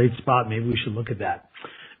 that's a great spot. Maybe we should look at that.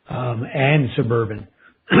 And suburban,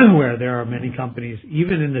 where there are many companies,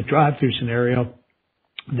 even in the drive-through scenario,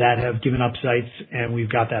 that have given up sites, and we've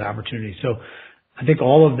got that opportunity. So I think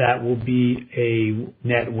all of that will be a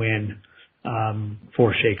net win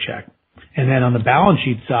for Shake Shack. And then on the balance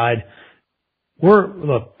sheet side,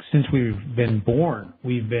 since we've been born,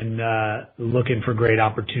 we've been looking for great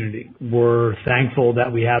opportunity. We're thankful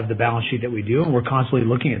that we have the balance sheet that we do, and we're constantly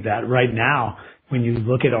looking at that. Right now, when you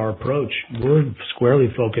look at our approach, we're squarely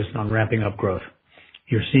focused on ramping up growth.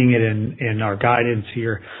 You're seeing it in our guidance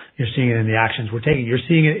here. You're seeing it in the actions we're taking. You're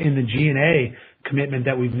seeing it in the G&A commitment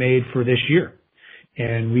that we've made for this year.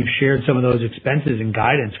 And we've shared some of those expenses and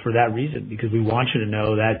guidance for that reason, because we want you to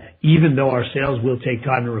know that even though our sales will take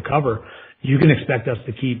time to recover, you can expect us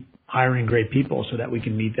to keep hiring great people so that we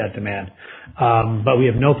can meet that demand. But we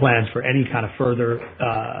have no plans for any kind of further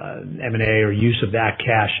M&A or use of that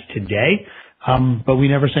cash today. But we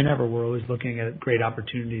never say never. We're always looking at great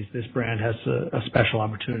opportunities. This brand has a special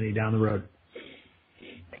opportunity down the road.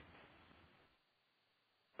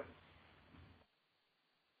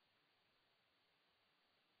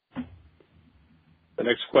 The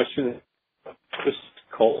next question is Chris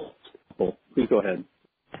Cole. Please go ahead.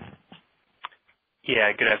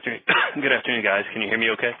 Yeah, good afternoon. Good afternoon, guys. Can you hear me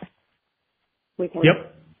okay? We can.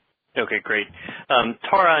 Yep. Okay, great.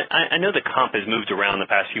 Tara, I know the comp has moved around the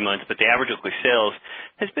past few months, but the average weekly sales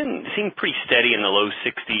has seemed pretty steady in the low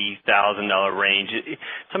 $60,000 range.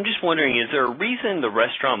 So I'm just wondering, is there a reason the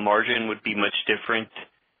restaurant margin would be much different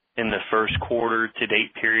in the first quarter to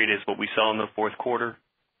date period as what we saw in the fourth quarter?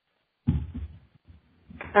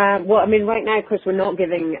 Well, I mean, right now, Chris, we're not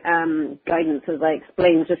giving guidance, as I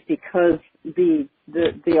explained, just because the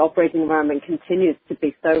operating environment continues to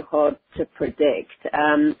be so hard to predict.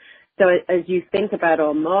 So as you think about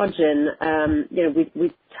our margin,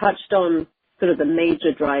 we touched on sort of the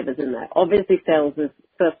major drivers in there. Obviously, sales is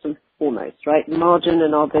first and foremost, right? Margin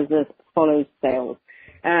in our business follows sales.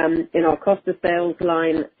 In our cost of sales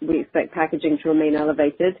line, we expect packaging to remain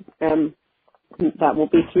elevated. That will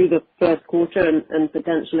be through the first quarter and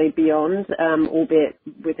potentially beyond, albeit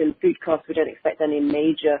within food costs, we don't expect any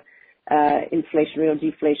major inflationary or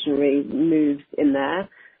deflationary moves in there.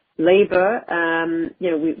 Labor,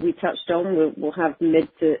 we touched on, we'll have low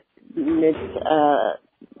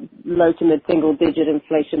to mid single digit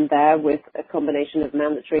inflation there with a combination of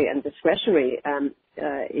mandatory and discretionary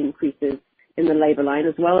increases in the labor line,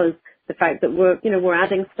 as well as the fact that we're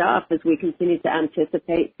adding staff as we continue to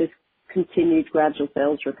anticipate this continued gradual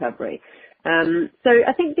sales recovery. So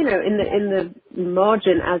I think, in the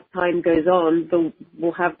margin as time goes on,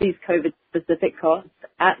 we'll have these COVID specific costs.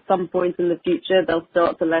 At some point in the future, they'll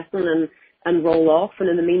start to lessen and roll off. And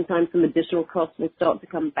in the meantime, some additional costs will start to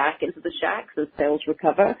come back into the shacks as sales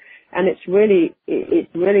recover. And it's really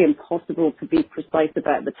impossible to be precise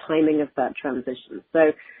about the timing of that transition.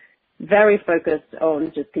 So very focused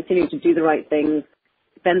on just continuing to do the right things,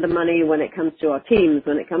 spend the money when it comes to our teams,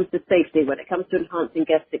 when it comes to safety, when it comes to enhancing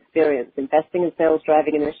guest experience, investing in sales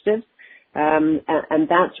driving initiatives. And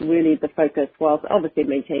that's really the focus, whilst obviously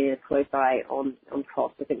maintaining a close eye on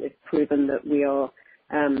cost. I think we've proven that we are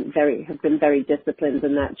have been very disciplined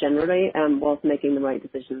in that generally, whilst making the right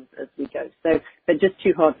decisions as we go. So, but just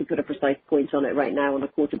too hard to put a precise point on it right now on a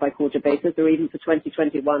quarter by quarter basis, or even for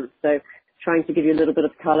 2021. So trying to give you a little bit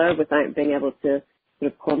of color without being able to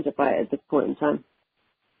sort of quantify it at this point in time.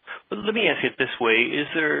 But let me ask it this way.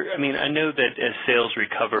 I know that as sales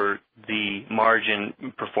recover, the margin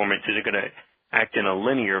performance isn't going to act in a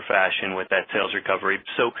linear fashion with that sales recovery.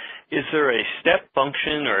 So is there a step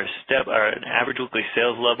function or an average weekly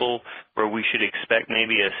sales level where we should expect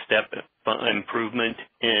maybe a step improvement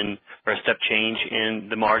or a step change in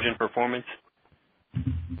the margin performance?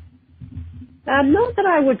 Not that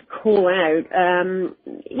I would call out.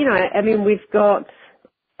 We've got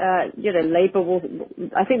labor will,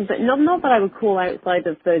 I think, but not that I would call outside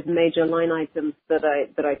of those major line items that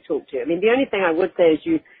I talked to. I mean, the only thing I would say is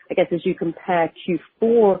as you compare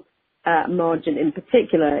Q4 margin in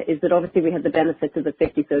particular, is that obviously we had the benefit of the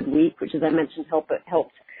 53rd week, which, as I mentioned, helped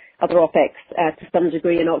other OPEX to some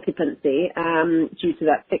degree in occupancy due to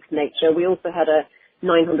that fixed nature. We also had a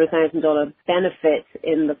 $900,000 benefit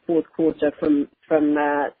in the fourth quarter from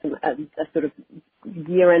a sort of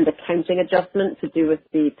year-end accounting adjustment to do with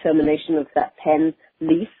the termination of that Penn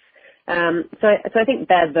lease. So I think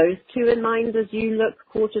bear those two in mind as you look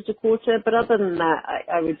quarter to quarter. But other than that,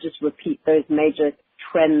 I would just repeat those major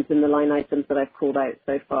trends in the line items that I've called out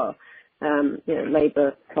so far.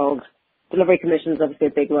 Labor, COGS, delivery commission is obviously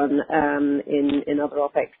a big one in other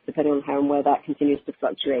OPEX, depending on how and where that continues to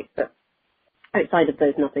fluctuate. But outside of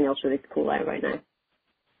those, nothing else really to call out right now.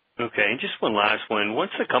 Okay, and just one last one.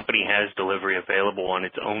 Once the company has delivery available on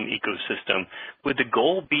its own ecosystem, would the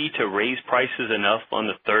goal be to raise prices enough on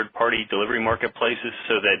the third-party delivery marketplaces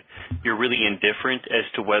so that you're really indifferent as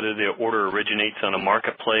to whether the order originates on a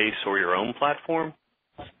marketplace or your own platform?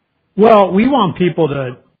 Well, we want people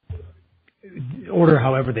to order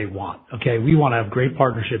however they want, okay? We want to have great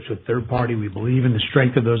partnerships with third-party. We believe in the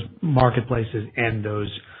strength of those marketplaces and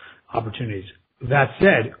those opportunities. That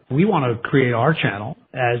said, we want to create our channel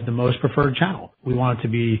as the most preferred channel. We want it to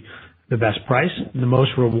be the best price, the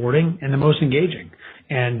most rewarding, and the most engaging.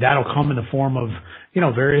 And that'll come in the form of,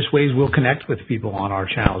 various ways we'll connect with people on our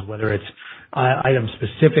channels, whether it's item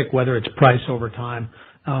specific, whether it's price over time.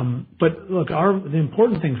 But look, the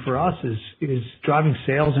important thing for us is driving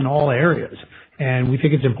sales in all areas. And we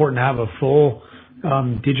think it's important to have a full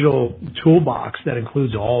digital toolbox that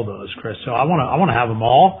includes all those, Chris. So I want to have them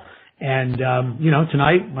all. And,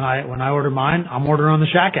 tonight when I order mine, I'm ordering on the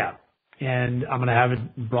SHAK app, and I'm going to have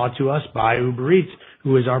it brought to us by Uber Eats,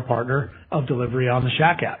 who is our partner of delivery on the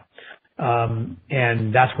SHAK app.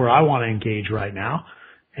 And that's where I want to engage right now.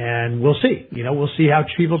 And we'll see, we'll see how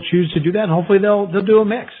people choose to do that. And hopefully they'll do a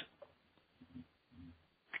mix.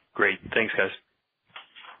 Great. Thanks, guys.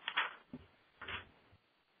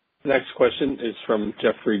 The next question is from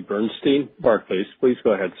Jeffrey Bernstein, Barclays. Please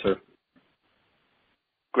go ahead, sir.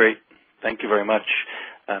 Great. Thank you very much.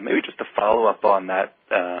 Maybe just to follow up on that,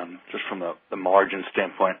 just from the margin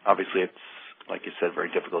standpoint, obviously it's, like you said, very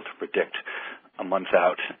difficult to predict a month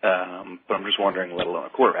out, but I'm just wondering, let alone a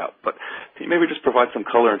quarter out. But can you maybe just provide some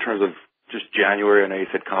color in terms of just January? I know you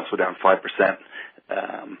said comps were down 5%.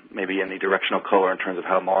 Maybe any directional color in terms of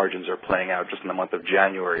how margins are playing out just in the month of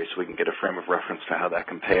January, so we can get a frame of reference to how that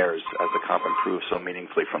compares as the comp improves so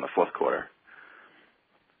meaningfully from the fourth quarter.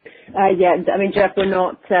 Yeah, I mean, Jeff, we're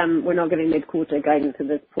not giving mid-quarter guidance at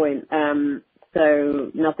this point. So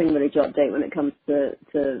nothing really to update when it comes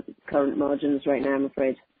to current margins right now, I'm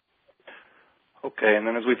afraid. Okay, and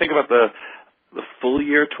then as we think about the full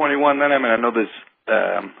year 21, then I know there's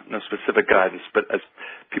no specific guidance, but as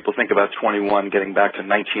people think about 21 getting back to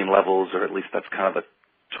 19 levels, or at least that's kind of the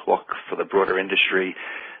talk for the broader industry,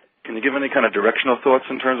 can you give any kind of directional thoughts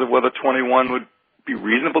in terms of whether 21 would be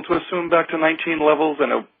reasonable to assume back to 19 levels? I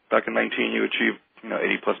know back in 19 you achieved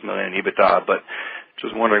 80+ million in EBITDA, but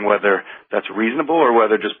just wondering whether that's reasonable or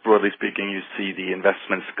whether just broadly speaking you see the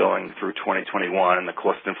investments going through 2021 and the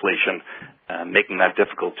cost inflation making that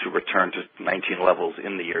difficult to return to 19 levels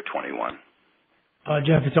in the year 21.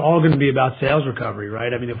 Jeff, it's all going to be about sales recovery,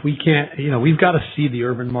 right? I mean, if we can't, we've got to see the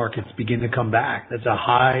urban markets begin to come back. That's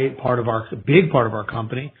a big part of our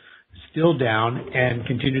company, still down and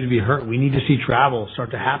continue to be hurt. We need to see travel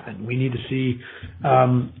start to happen. We need to see,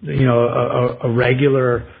 a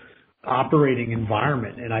regular operating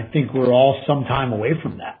environment. And I think we're all some time away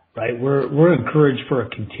from that, right? We're encouraged for a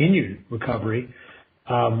continued recovery.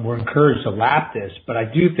 We're encouraged to lap this, but I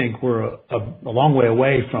do think we're a long way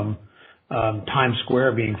away from Times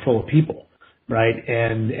Square being full of people, right?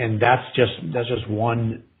 And that's just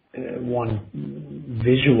one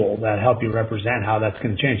visual that help you represent how that's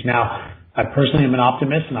going to change. Now, I personally am an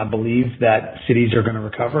optimist, and I believe that cities are going to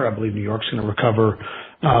recover. I believe New York's going to recover,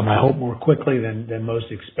 I hope, more quickly than most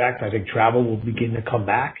expect. I think travel will begin to come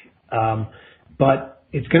back. But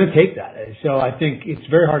it's going to take that. So I think it's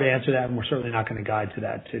very hard to answer that, and we're certainly not going to guide to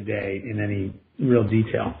that today in any real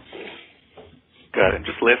detail. Got it.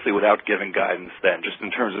 Just lastly, without giving guidance then, just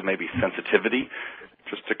in terms of maybe sensitivity,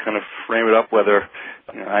 just to kind of frame it up, whether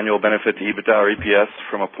annual benefit to EBITDA or EPS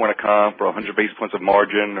from a point of comp or 100 basis points of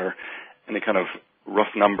margin or any kind of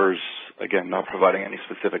rough numbers, again, not providing any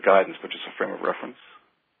specific guidance, but just a frame of reference.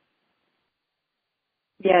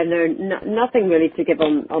 Yeah, no, nothing really to give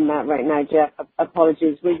on that right now, Jeff.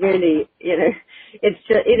 Apologies. We really, it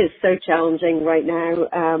is so challenging right now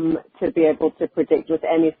to be able to predict with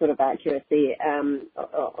any sort of accuracy on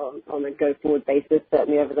a go-forward basis,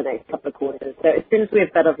 certainly over the next couple of quarters. So as soon as we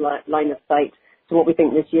have better line of sight to what we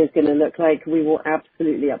think this year is going to look like, we will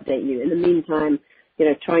absolutely update you. In the meantime,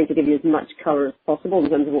 trying to give you as much color as possible in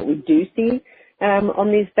terms of what we do see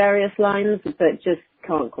on these various lines, but just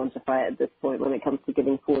can't quantify it at this point when it comes to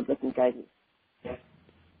giving forward-looking guidance.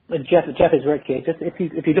 Jeff is right here. Just if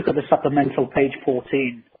you look at the supplemental page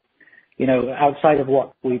 14, outside of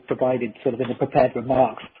what we provided sort of in the prepared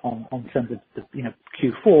remarks on terms of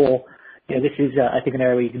Q4, this is I think an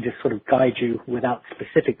area where you can just sort of guide you without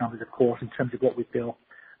specific numbers, of course, in terms of what we feel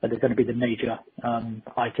that are going to be the major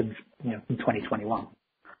items in 2021.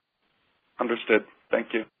 Understood. Thank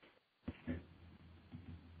you.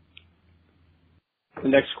 The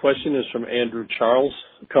next question is from Andrew Charles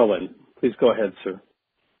Cohen. Please go ahead, sir.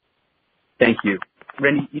 Thank you.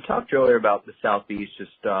 Randy, you talked earlier about the Southeast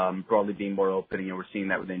just broadly being more open. We're seeing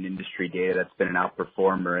that within industry data. That's been an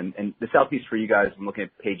outperformer. And the Southeast for you guys, I'm looking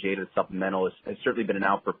at page 8 of the supplemental, has certainly been an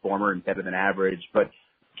outperformer and better than average. But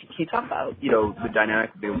can you talk about, the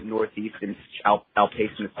dynamic of the Northeast and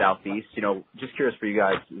outpacing the Southeast? Just curious for you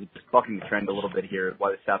guys, just bucking the trend a little bit here,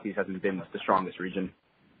 why the Southeast hasn't been the strongest region.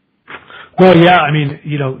 Well, yeah, I mean,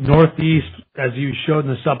 Northeast, as you showed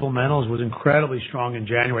in the supplementals, was incredibly strong in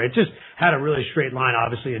January. It just had a really straight line,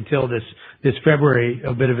 obviously, until this February,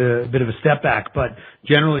 a bit of a step back. But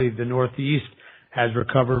generally, the Northeast has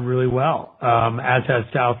recovered really well, as has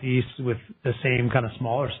Southeast with the same kind of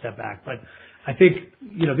smaller step back. But I think,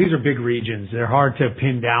 these are big regions. They're hard to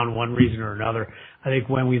pin down one reason or another. I think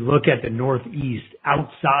when we look at the Northeast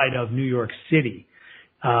outside of New York City,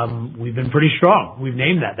 we've been pretty strong. We've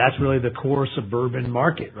named that. That's really the core suburban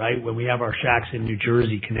market, right? When we have our shacks in New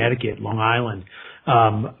Jersey, Connecticut, Long Island,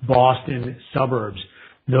 Boston suburbs,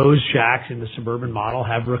 those shacks in the suburban model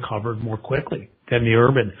have recovered more quickly than the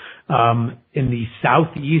urban. In the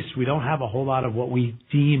Southeast, we don't have a whole lot of what we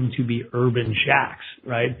deem to be urban shacks,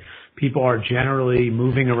 right? People are generally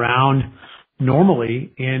moving around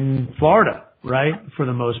normally in Florida, right? For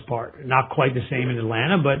the most part. Not quite the same in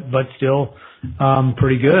Atlanta, but still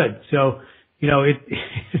pretty good. So,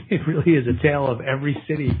 it really is a tale of every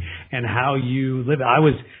city and how you live. I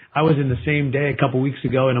was in the same day a couple weeks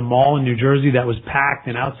ago in a mall in New Jersey that was packed,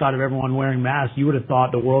 and outside of everyone wearing masks, you would have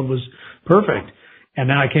thought the world was perfect. And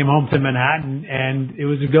then I came home to Manhattan and it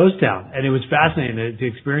was a ghost town, and it was fascinating to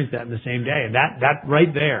experience that in the same day. And that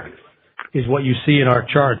right there is what you see in our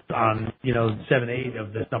chart on, 7, 8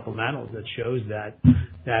 of the supplementals that shows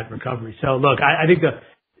that recovery. So look, I think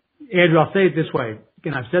Andrew, I'll say it this way.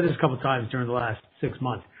 Again, I've said this a couple of times during the last 6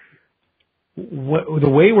 months. The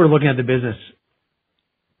way we're looking at the business,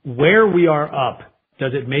 where we are up,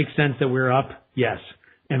 does it make sense that we're up? Yes.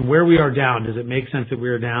 And where we are down, does it make sense that we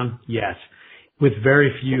are down? Yes. With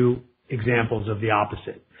very few examples of the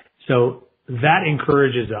opposite. So that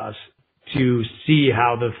encourages us to see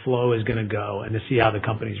how the flow is going to go and to see how the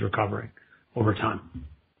company's recovering over time.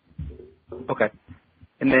 Okay.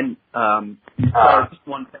 And then just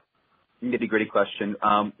one nitty-gritty question.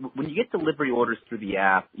 When you get delivery orders through the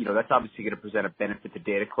app, that's obviously going to present a benefit to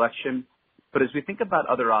data collection. But as we think about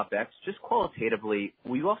other OpEx, just qualitatively,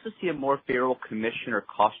 will you also see a more favorable commission or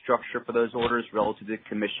cost structure for those orders relative to the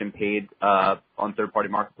commission paid on third-party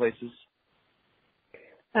marketplaces?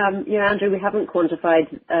 Andrew, we haven't quantified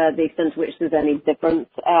the extent to which there's any difference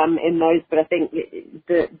in those, but I think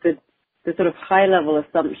the sort of high-level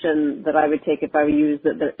assumption that I would take if I were you is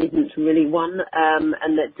that there isn't really one,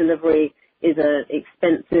 and that delivery is an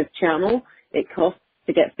expensive channel. It costs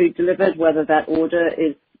to get food delivered, whether that order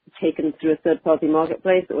is taken through a third-party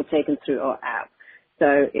marketplace or taken through our app.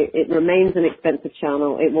 So it remains an expensive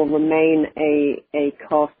channel. It will remain a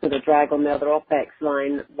cost and a drag on the other OpEx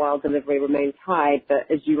line while delivery remains high.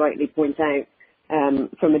 But as you rightly point out,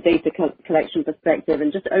 from a data collection perspective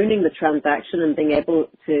and just owning the transaction and being able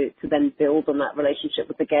to then build on that relationship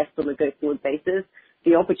with the guest on a go-forward basis,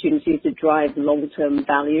 the opportunity to drive long-term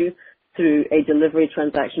value through a delivery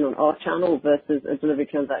transaction on our channel versus a delivery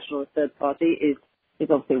transaction on a third party is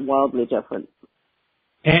obviously wildly different.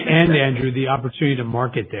 And Andrew, the opportunity to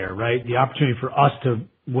market there, right? The opportunity for us to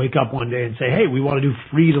wake up one day and say, hey, we want to do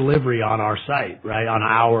free delivery on our site, right? On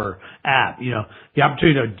our app, the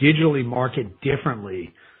opportunity to digitally market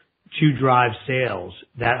differently to drive sales,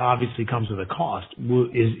 that obviously comes with a cost,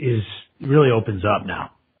 is really opens up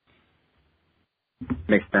now.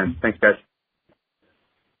 Makes sense. Thanks, guys.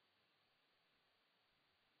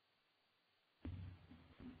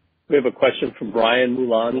 We have a question from Brian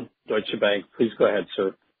Mulan, Deutsche Bank. Please go ahead,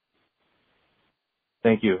 sir.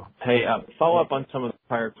 Thank you. Hey, follow up on some of the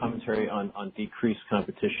prior commentary on decreased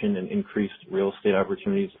competition and increased real estate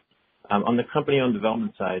opportunities. On the company-owned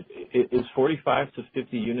development side, is 45 to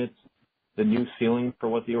 50 units the new ceiling for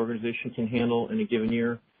what the organization can handle in a given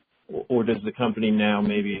year? Or does the company now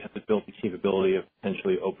maybe have built the capability of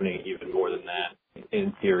potentially opening even more than that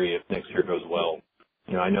in theory if next year goes well?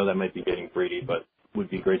 I know that might be getting greedy, but would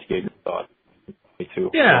be great to get your thoughts.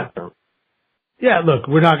 Yeah, look,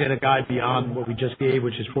 we're not going to guide beyond what we just gave,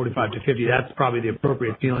 which is 45 to 50. That's probably the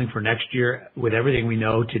appropriate feeling for next year with everything we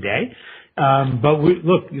know today. But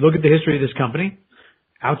look at the history of this company.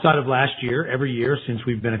 Outside of last year, every year since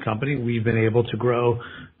we've been a company, we've been able to grow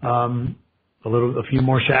a few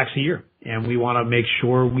more shacks a year. And we want to make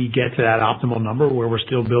sure we get to that optimal number where we're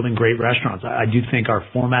still building great restaurants. I do think our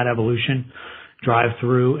format evolution,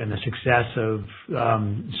 drive-through, and the success of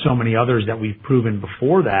so many others that we've proven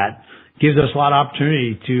before that gives us a lot of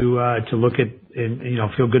opportunity to look at and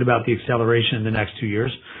feel good about the acceleration in the next 2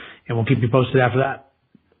 years, and we'll keep you posted after that.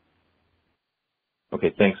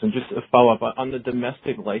 Okay, thanks. And just a follow-up on the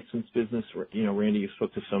domestic license business. Randy, you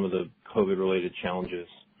spoke to some of the COVID-related challenges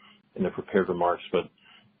in the prepared remarks, but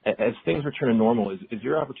as things return to normal, is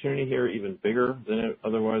your opportunity here even bigger than it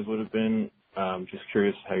otherwise would have been? Just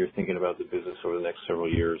curious how you're thinking about the business over the next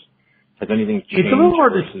several years. Has anything changed? It's a little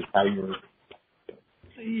hard versus how you.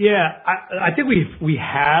 Yeah, I think we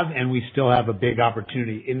have, and we still have a big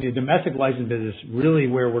opportunity in the domestic license business. Really,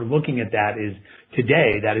 where we're looking at that is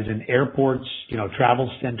today. That is in airports,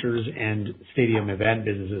 travel centers, and stadium event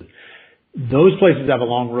businesses. those places have a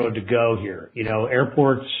long road to go here.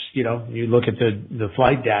 Airports, you look at the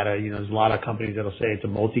flight data, there's a lot of companies that'll say it's a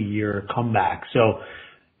multi-year comeback. So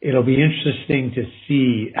it'll be interesting to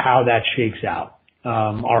see how that shakes out.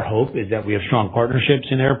 Our hope is that we have strong partnerships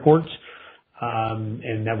in airports,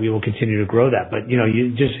 and that we will continue to grow that. But,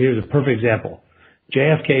 here's a perfect example.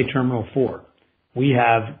 JFK Terminal 4. We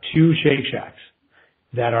have 2 Shake Shacks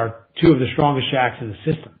that are 2 of the strongest shacks in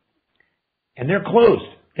the system. And they're closed.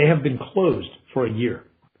 They have been closed for a year.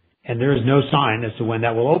 And there is no sign as to when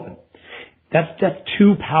that will open. That's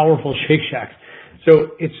 2 powerful Shake Shacks.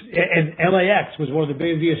 So and LAX was one of the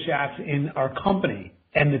busiest shacks in our company,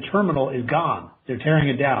 and the terminal is gone. They're tearing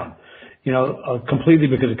it down, completely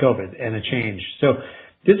because of COVID and a change. So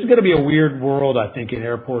this is going to be a weird world, I think, in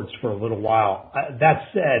airports for a little while. That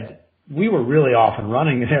said, we were really off and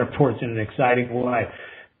running in airports in an exciting way.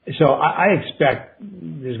 So I expect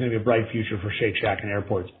there's going to be a bright future for Shake Shack in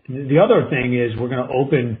airports. The other thing is we're going to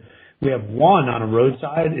open, we have 1 on a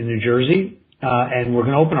roadside in New Jersey, and we're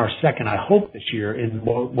going to open our second, I hope, this year in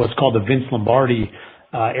what's called the Vince Lombardi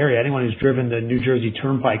area. Anyone who's driven the New Jersey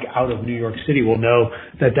Turnpike out of New York City will know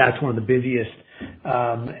that that's one of the busiest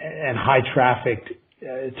and high traffic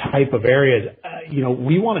type of areas.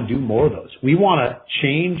 We want to do more of those. We want to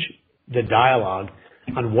change the dialogue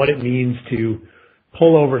on what it means to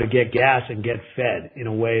pull over to get gas and get fed in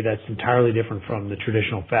a way that's entirely different from the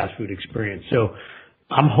traditional fast food experience. So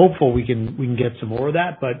I'm hopeful we can get some more of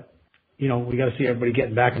that, but we got to see everybody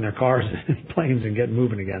getting back in their cars and planes and getting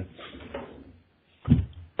moving again.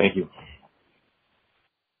 Thank you.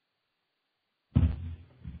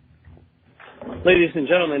 Ladies and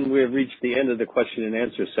gentlemen, we have reached the end of the question and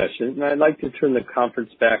answer session, and I'd like to turn the conference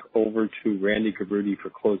back over to Randy Garutti for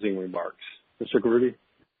closing remarks. Mr. Garutti?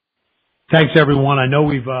 Thanks, everyone. I know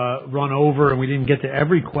we've run over and we didn't get to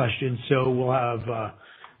every question, so we'll have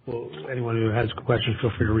anyone who has questions,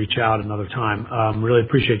 feel free to reach out another time. Really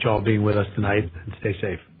appreciate you all being with us tonight, and stay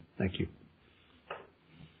safe. Thank you.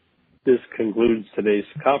 This concludes today's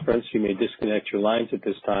conference. You may disconnect your lines at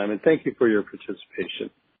this time, and thank you for your participation.